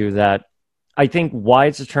issue that I think why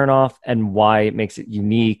it's a turnoff and why it makes it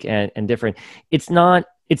unique and different. It's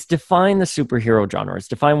defined the superhero genre. It's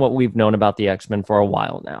defined what we've known about the X-Men for a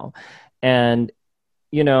while now. And,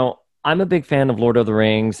 you know, I'm a big fan of Lord of the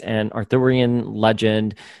Rings and Arthurian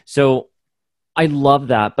legend. So I love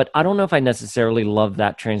that, but I don't know if I necessarily love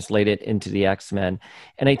that translated into the X-Men.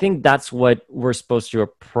 And I think that's what we're supposed to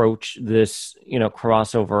approach this,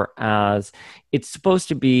 crossover as. It's supposed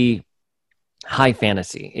to be high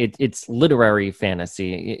fantasy. It's literary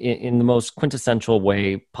fantasy in the most quintessential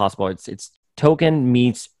way possible. It's Token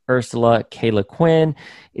meets Ursula K. Le Guin.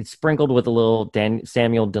 It's sprinkled with a little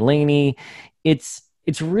Samuel Delaney. It's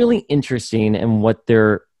really interesting in what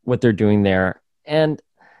they're doing there, and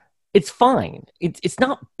it's fine. It's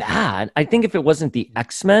not bad. I think if it wasn't the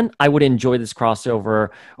X-Men, I would enjoy this crossover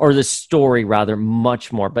or this story rather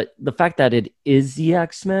much more. But the fact that it is the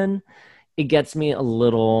X-Men, it gets me a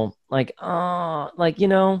little like, does that make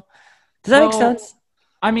Well, sense?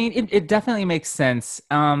 I mean, it definitely makes sense.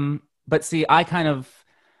 But see, I kind of,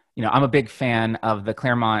 I'm a big fan of the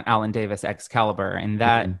Claremont Alan Davis Excalibur, and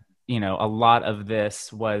that, Mhm. a lot of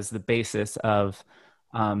this was the basis of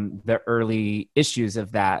the early issues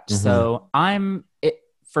of that. Mhm. So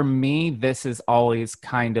for me, this has always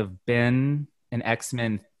kind of been an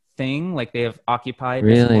X-Men thing. Like they have occupied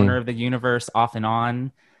this corner Really? of the universe off and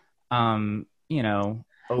on, over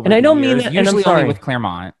And I the don't mean years, that, and I'm usually only sorry. with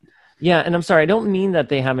Claremont. Yeah, and I'm sorry. I don't mean that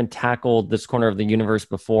they haven't tackled this corner of the universe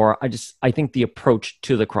before. I think the approach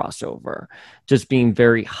to the crossover just being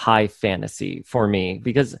very high fantasy for me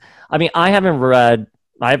because I mean, I haven't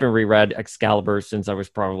reread Excalibur since I was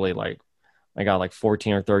probably like I got like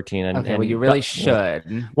 14 or 13 Okay, well, you and really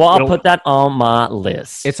should. well, I'll It'll put that on my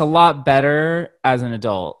list. It's a lot better as an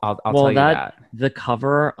adult. I'll Well, tell you that that. the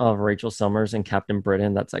cover of Rachel Summers and Captain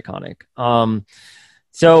Britain, that's iconic.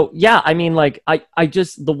 So yeah, I mean, like I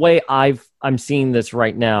just the way I'm seeing this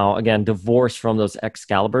right now, again, divorced from those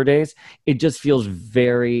Excalibur days, it just feels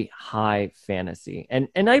very high fantasy, and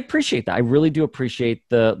I appreciate that. I really do appreciate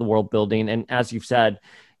the world building, and as you've said,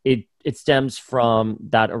 it stems from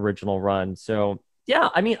that original run. So yeah,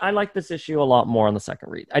 I mean, I like this issue a lot more on the second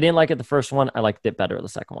read. I didn't like it the first one. I liked it better the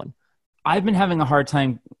second one. I've been having a hard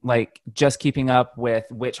time like just keeping up with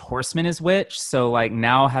which horseman is which. So like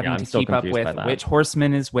now Yeah, having I'm to still keep up confused by with that. which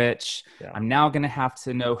horseman is which. Yeah. I'm now gonna have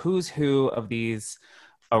to know who's who of these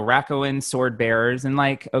Arakoan sword bearers. And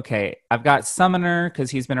like, okay, I've got Summoner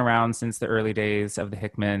because he's been around since the early days of the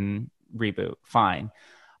Hickman reboot. Fine.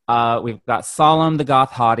 We've got Solemn the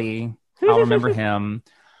Goth Hottie. I'll remember him.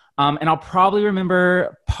 And I'll probably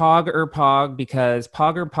remember Pog because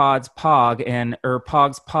Pog Pod's Pog and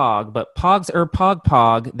Pog's Pog, but Pog's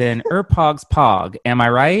Pog, then Pog's Pog. Am I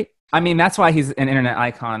right? I mean, that's why he's an internet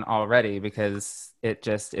icon already because it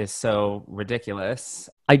just is so ridiculous.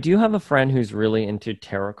 I do have a friend who's really into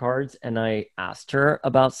tarot cards, and I asked her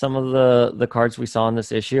about some of the cards we saw in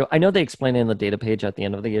this issue. I know they explain it in the data page at the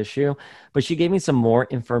end of the issue, but she gave me some more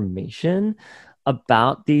information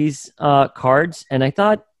about these cards, and I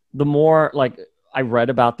thought the more like I read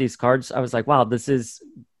about these cards, I was like, wow, this is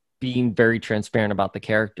being very transparent about the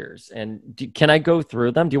characters. And can I go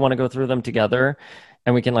through them? Do you want to go through them together,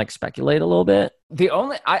 and we can like speculate a little bit? The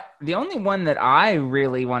only one that I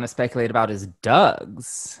really want to speculate about is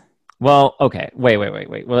Doug's. Well, okay. Wait.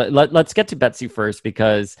 Well, let's get to Betsy first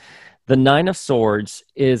because the Nine of Swords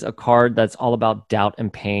is a card that's all about doubt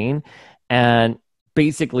and pain. And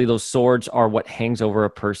basically, those swords are what hangs over a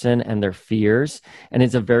person and their fears. And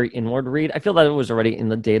it's a very inward read. I feel that it was already in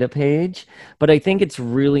the data page, but I think it's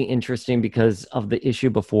really interesting because of the issue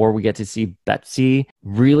before we get to see Betsy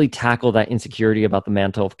really tackle that insecurity about the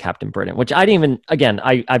mantle of Captain Britain, which I didn't even, again,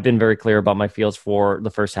 I've been very clear about my feels for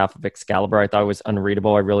the first half of Excalibur. I thought it was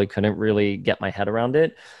unreadable. I really couldn't really get my head around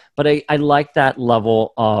it. But I like that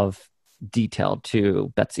level of detail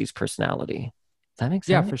to Betsy's personality. Does that make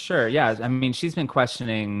Yeah, sense? for sure. Yeah, I mean, she's been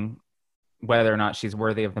questioning whether or not she's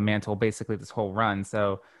worthy of the mantle basically this whole run.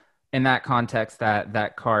 So in that context,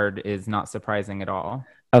 that card is not surprising at all.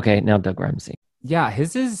 Okay, now Doug Ramsey. Yeah,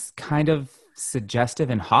 his is kind of suggestive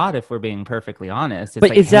and hot, if we're being perfectly honest. It's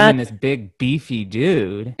But like is him and that, this big beefy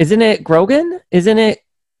dude. isn't it Grogan? Isn't it?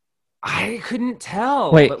 I couldn't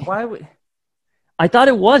tell, Wait, but why would? I thought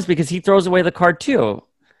it was because he throws away the card too. It's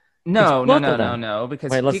No, no, both no, of no, them. no, because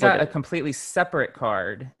Wait, he let's look got at a it. completely separate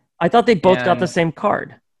card. I thought they both got the And same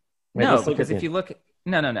card. Wait, no, let's look at because if it. you look,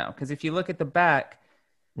 no, no, no, because if you look at the back,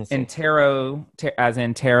 Let's in see. as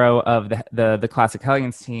in tarot of the classic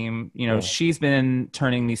Hellions team, Yeah. she's been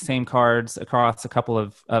turning these same cards across a couple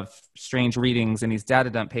of strange readings in these data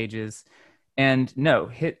dump pages, and no,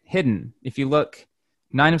 hidden. If you look,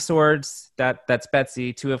 Nine of Swords, that's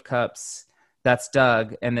Betsy. Two of Cups, that's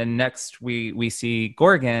Doug, and then next we see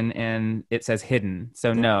Gorgon, and it says hidden.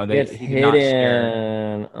 So no, It's he did not share.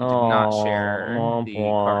 hidden. He did not Oh, share womp the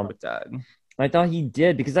card womp. with Doug. I thought he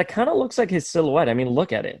did because that kind of looks like his silhouette. I mean,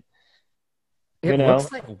 look at it. You It know,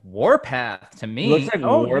 looks like Warpath to it looks me. like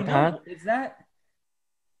Oh, Warpath. is that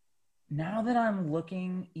now that I'm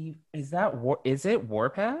looking? Is that Is it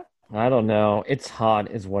Warpath? I don't know. It's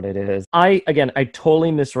hot, is what it is. I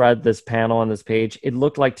totally misread this panel on this page. It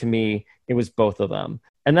looked like to me it was both of them,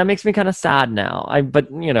 and that makes me kind of sad now.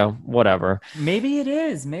 But whatever. Maybe it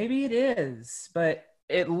is. Maybe it is. But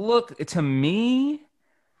it looked to me.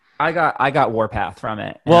 I got Warpath from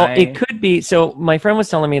it. Well, it could be. So my friend was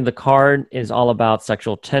telling me the card is all about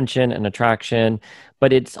sexual tension and attraction,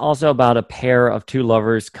 but it's also about a pair of two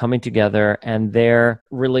lovers coming together, and their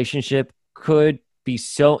relationship could be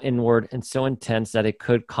so inward and so intense that it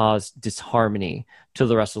could cause disharmony to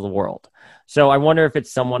the rest of the world. So I wonder if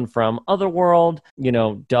it's someone from Otherworld,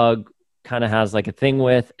 Doug kind of has like a thing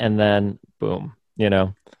with, and then boom.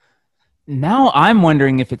 Now I'm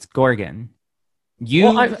wondering if it's Gorgon.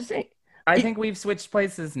 Well, I'm just saying, I think we've switched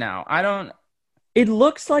places now. I don't. it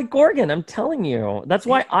looks like Gorgon. I'm telling you. That's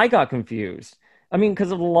why I got confused. I mean,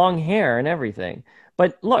 because of the long hair and everything.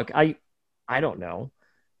 But look, I don't know.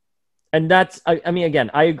 And I mean,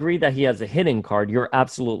 again, I agree that he has a hidden card. You're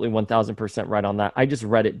absolutely 1000% right on that. I just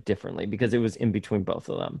read it differently because it was in between both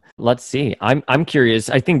of them. Let's see. I'm curious.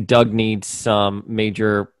 I think Doug needs some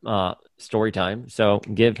major story time. So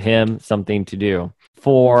give him something to do.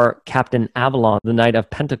 For Captain Avalon, the Knight of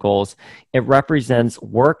Pentacles, it represents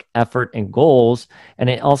work, effort, and goals. And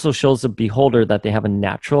it also shows the beholder that they are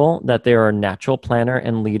a natural planner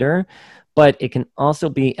and leader. But it can also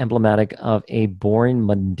be emblematic of a boring,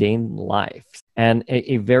 mundane life and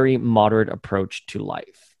a very moderate approach to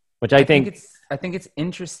life, which I think it's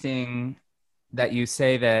interesting that you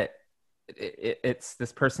say that it's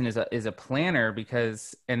this person is a planner,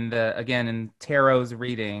 because in Tarot's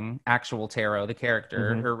reading, actual Tarot, the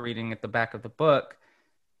character, her reading at the back of the book,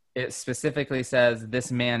 it specifically says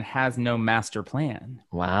this man has no master plan.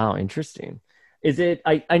 Wow, interesting. Is it?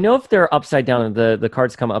 I know if they're upside down, the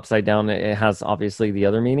cards come upside down, it has obviously the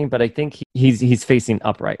other meaning, but I think he's facing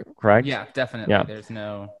upright, correct? Yeah, definitely. Yeah. There's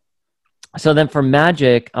no. So then for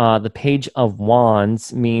magic, the Page of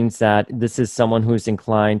Wands means that this is someone who's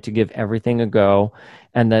inclined to give everything a go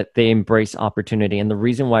and that they embrace opportunity. And the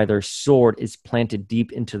reason why their sword is planted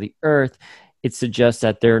deep into the earth, it suggests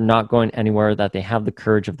that they're not going anywhere, that they have the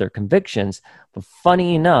courage of their convictions. But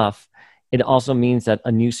funny enough, it also means that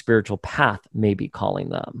a new spiritual path may be calling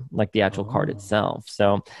them, like the actual card itself.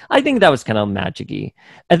 So I think that was kind of magic-y.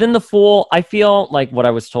 And then the Fool, I feel like what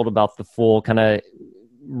I was told about the Fool kind of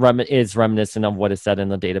is reminiscent of what is said in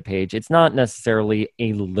the data page. It's not necessarily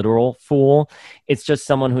a literal fool. It's just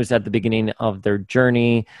someone who's at the beginning of their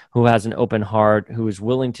journey, who has an open heart, who is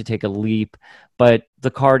willing to take a leap. But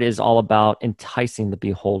the card is all about enticing the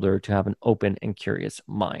beholder to have an open and curious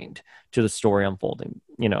mind to the story unfolding,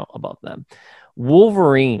 above them.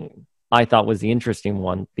 Wolverine, I thought, was the interesting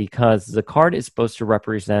one because the card is supposed to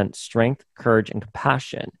represent strength, courage, and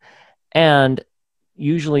compassion. And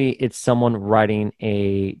usually it's someone riding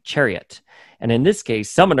a chariot. And in this case,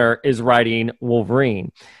 Summoner is riding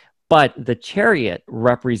Wolverine. But the chariot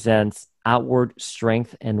represents outward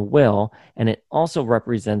strength and will, and it also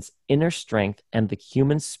represents inner strength and the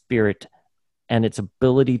human spirit and its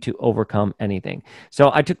ability to overcome anything. So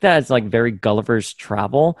I took that as like very Gulliver's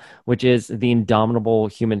Travel, which is the indomitable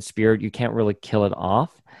human spirit. You can't really kill it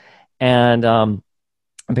off. And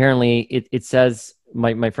apparently it says,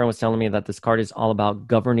 my friend was telling me that this card is all about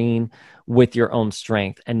governing with your own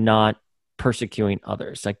strength and not persecuting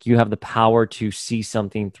others. Like you have the power to see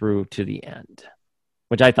something through to the end,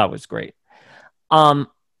 which I thought was great.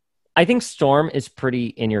 I think Storm is pretty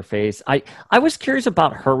in your face. I was curious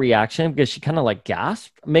about her reaction because she kind of like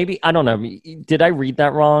gasped. Maybe, I don't know. Did I read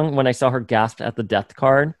that wrong when I saw her gasp at the death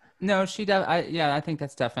card? No, yeah, I think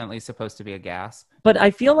that's definitely supposed to be a gasp. But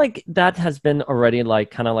I feel like that has been already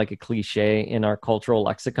like kind of like a cliche in our cultural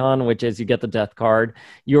lexicon, which is you get the death card,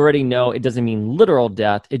 you already know it doesn't mean literal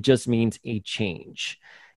death, it just means a change.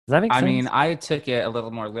 Does that make I mean, sense? I took it a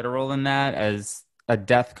little more literal than that, as a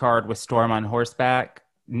death card with Storm on horseback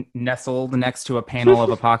nestled next to a panel of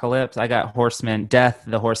Apocalypse. I got Horseman, Death,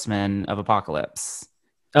 the Horseman of Apocalypse.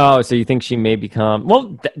 Oh, so you think she may become,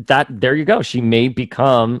 well, that there you go. She may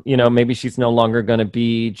become, maybe she's no longer going to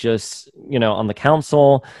be just, on the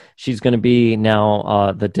council. She's going to be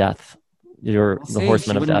now the death, We'll the see.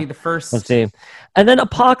 horseman She of wouldn't death. be the Let's first. see. And then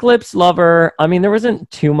Apocalypse Lover. I mean, there wasn't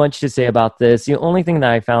too much to say about this. The only thing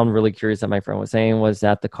that I found really curious that my friend was saying was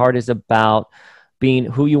that the card is about being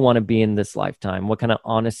who you want to be in this lifetime. What kind of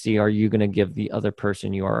honesty are you going to give the other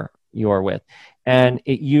person you are with? And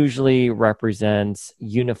it usually represents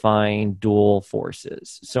unifying dual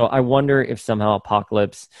forces. So I wonder if somehow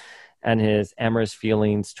Apocalypse and his amorous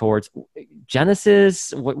feelings towards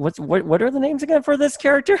Genesis. What are the names again for this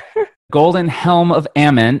character? Golden Helm of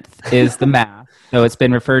Amenth is the mask. So it's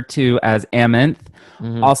been referred to as Amenth,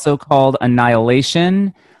 also called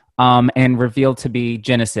Annihilation, and revealed to be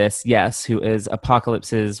Genesis, yes, who is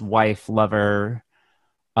Apocalypse's wife, lover,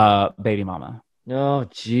 baby mama. Oh,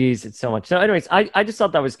 geez, it's so much. So, anyways, I just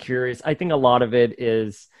thought that was curious. I think a lot of it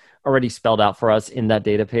is already spelled out for us in that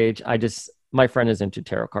data page. My friend is into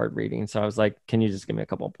tarot card reading, so I was like, can you just give me a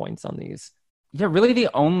couple of points on these? Yeah, really the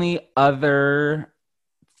only other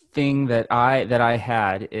thing that I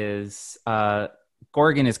had is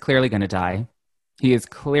Gorgon is clearly going to die. He is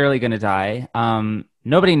clearly going to die.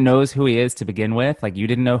 Nobody knows who he is to begin with. Like, you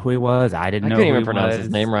didn't know who he was. I didn't know couldn't who even he pronounce was.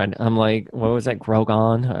 his name right. I'm like, what was that?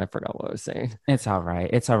 Grogon? I forgot what I was saying. It's all right.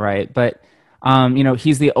 It's all right. But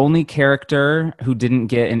he's the only character who didn't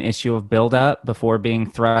get an issue of build up before being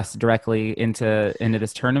thrust directly into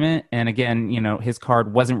this tournament. And again, his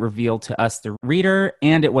card wasn't revealed to us, the reader,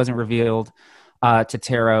 and it wasn't revealed to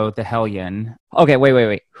Tarot the Hellion. Okay,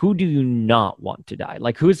 wait. Who do you not want to die?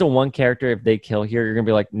 Like, who's the one character if they kill here, you're gonna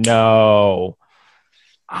be like, no.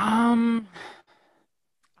 I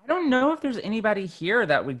don't know if there's anybody here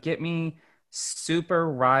that would get me super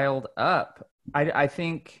riled up. I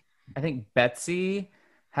think Betsy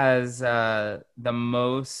has the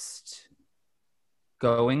most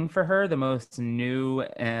going for her, the most new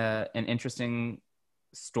and interesting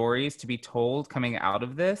stories to be told coming out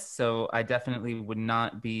of this. So I definitely would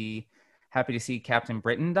not be happy to see Captain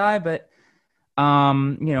Britain die, but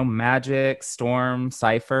Magic, Storm,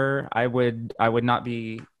 Cypher, I would not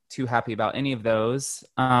be too happy about any of those.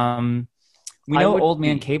 We know Old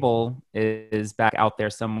Man Cable is back out there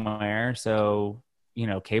somewhere, so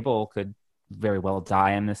Cable could very well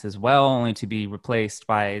die in this as well, only to be replaced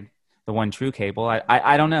by the one true Cable.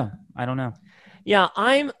 I don't know. Yeah,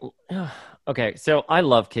 I'm okay. So I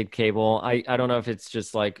love Kid Cable. I don't know if it's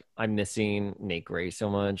just like I'm missing Nate Gray so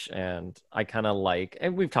much, and I kind of like,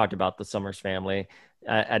 and we've talked about the Summers family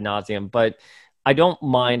ad nauseum, but I don't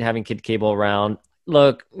mind having Kid Cable around.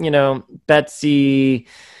 Look, Betsy,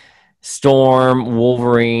 Storm,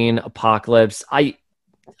 Wolverine, Apocalypse.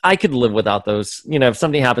 I could live without those. If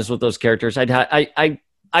something happens with those characters,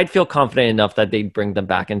 I'd feel confident enough that they'd bring them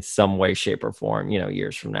back in some way, shape, or form,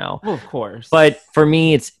 years from now. Well, of course. But for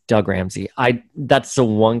me, it's Doug Ramsey. That's the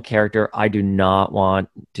one character I do not want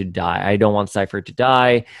to die. I don't want Cypher to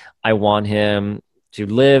die. I want him to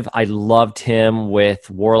live. I loved him with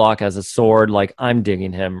Warlock as a sword. Like, I'm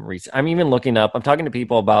digging him. I'm even looking up. I'm talking to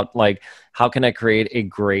people about, like, how can I create a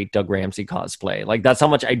great Doug Ramsey cosplay? Like, that's how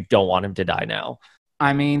much I don't want him to die now.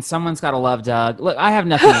 I mean, someone's got to love Doug. Look, I have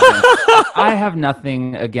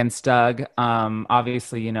nothing against Doug.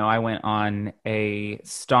 Obviously, I went on a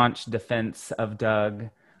staunch defense of Doug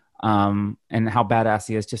and how badass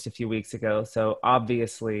he is just a few weeks ago. So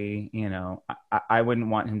obviously, I wouldn't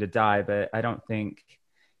want him to die, but I don't think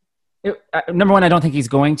number one, I don't think he's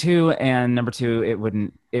going to. And number two,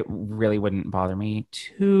 it really wouldn't bother me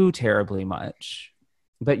too terribly much.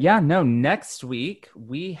 But yeah, no, next week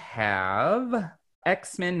we have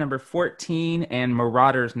X-Men number 14 and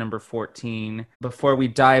Marauders number 14 before we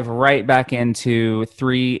dive right back into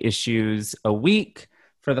 3 issues a week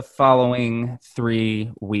for the following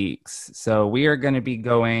 3 weeks. So we are going to be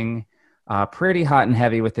going pretty hot and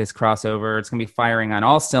heavy with this crossover. It's going to be firing on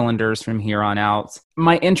all cylinders from here on out.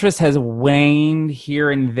 My interest has waned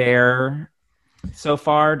here and there so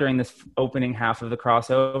far during this opening half of the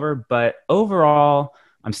crossover, but overall,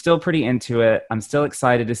 I'm still pretty into it. I'm still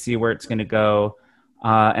excited to see where it's going to go.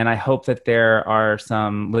 And I hope that there are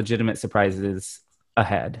some legitimate surprises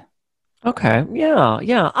ahead. Okay. Yeah.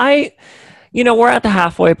 We're at the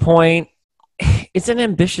halfway point. It's an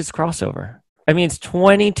ambitious crossover. I mean, it's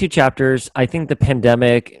 22 chapters. I think the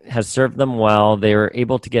pandemic has served them well. They were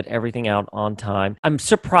able to get everything out on time. I'm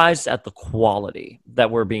surprised at the quality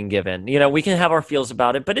that we're being given. You know, we can have our feels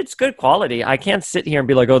about it, but it's good quality. I can't sit here and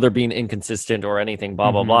be like, oh, they're being inconsistent or anything,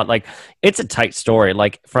 blah, blah, blah. Like, it's a tight story,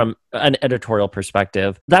 like from an editorial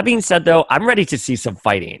perspective. That being said, though, I'm ready to see some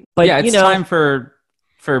fighting. But yeah, it's time for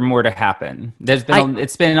more to happen.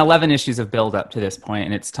 It's been 11 issues of build up to this point,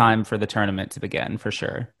 and it's time for the tournament to begin for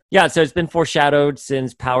sure. Yeah, so it's been foreshadowed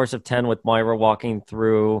since Powers of 10 with Moira walking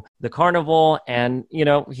through the carnival. And, you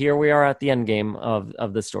know, here we are at the end game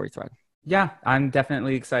of the story thread. Yeah, I'm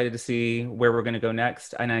definitely excited to see where we're going to go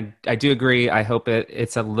next. And I do agree. I hope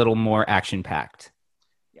it's a little more action-packed.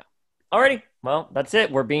 Yeah. Alrighty. Well, that's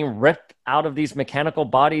it. We're being ripped out of these mechanical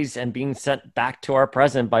bodies and being sent back to our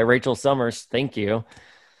present by Rachel Summers. Thank you.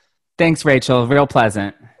 Thanks, Rachel. Real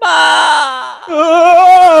pleasant.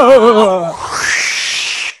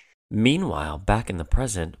 Meanwhile, back in the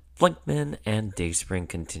present, Flinkman and Dayspring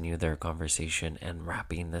continue their conversation and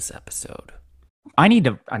wrapping this episode. I need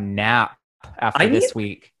a nap after this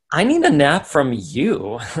week. I need a nap from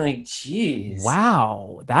you. Like, jeez.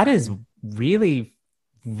 Wow, that is really,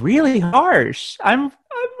 really harsh. I'm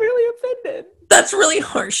really offended. That's really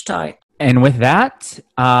harsh, Ty. And with that,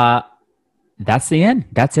 that's the end.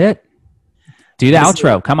 That's it. Do the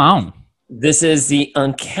outro. Come on. This is the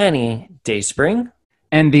uncanny Dayspring.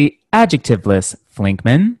 And the adjectiveless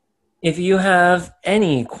Flinkman. If you have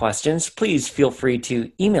any questions, please feel free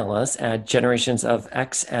to email us at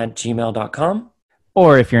generationsofx@gmail.com.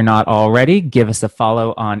 Or if you're not already, give us a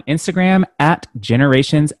follow on Instagram at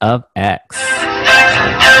generationsofx.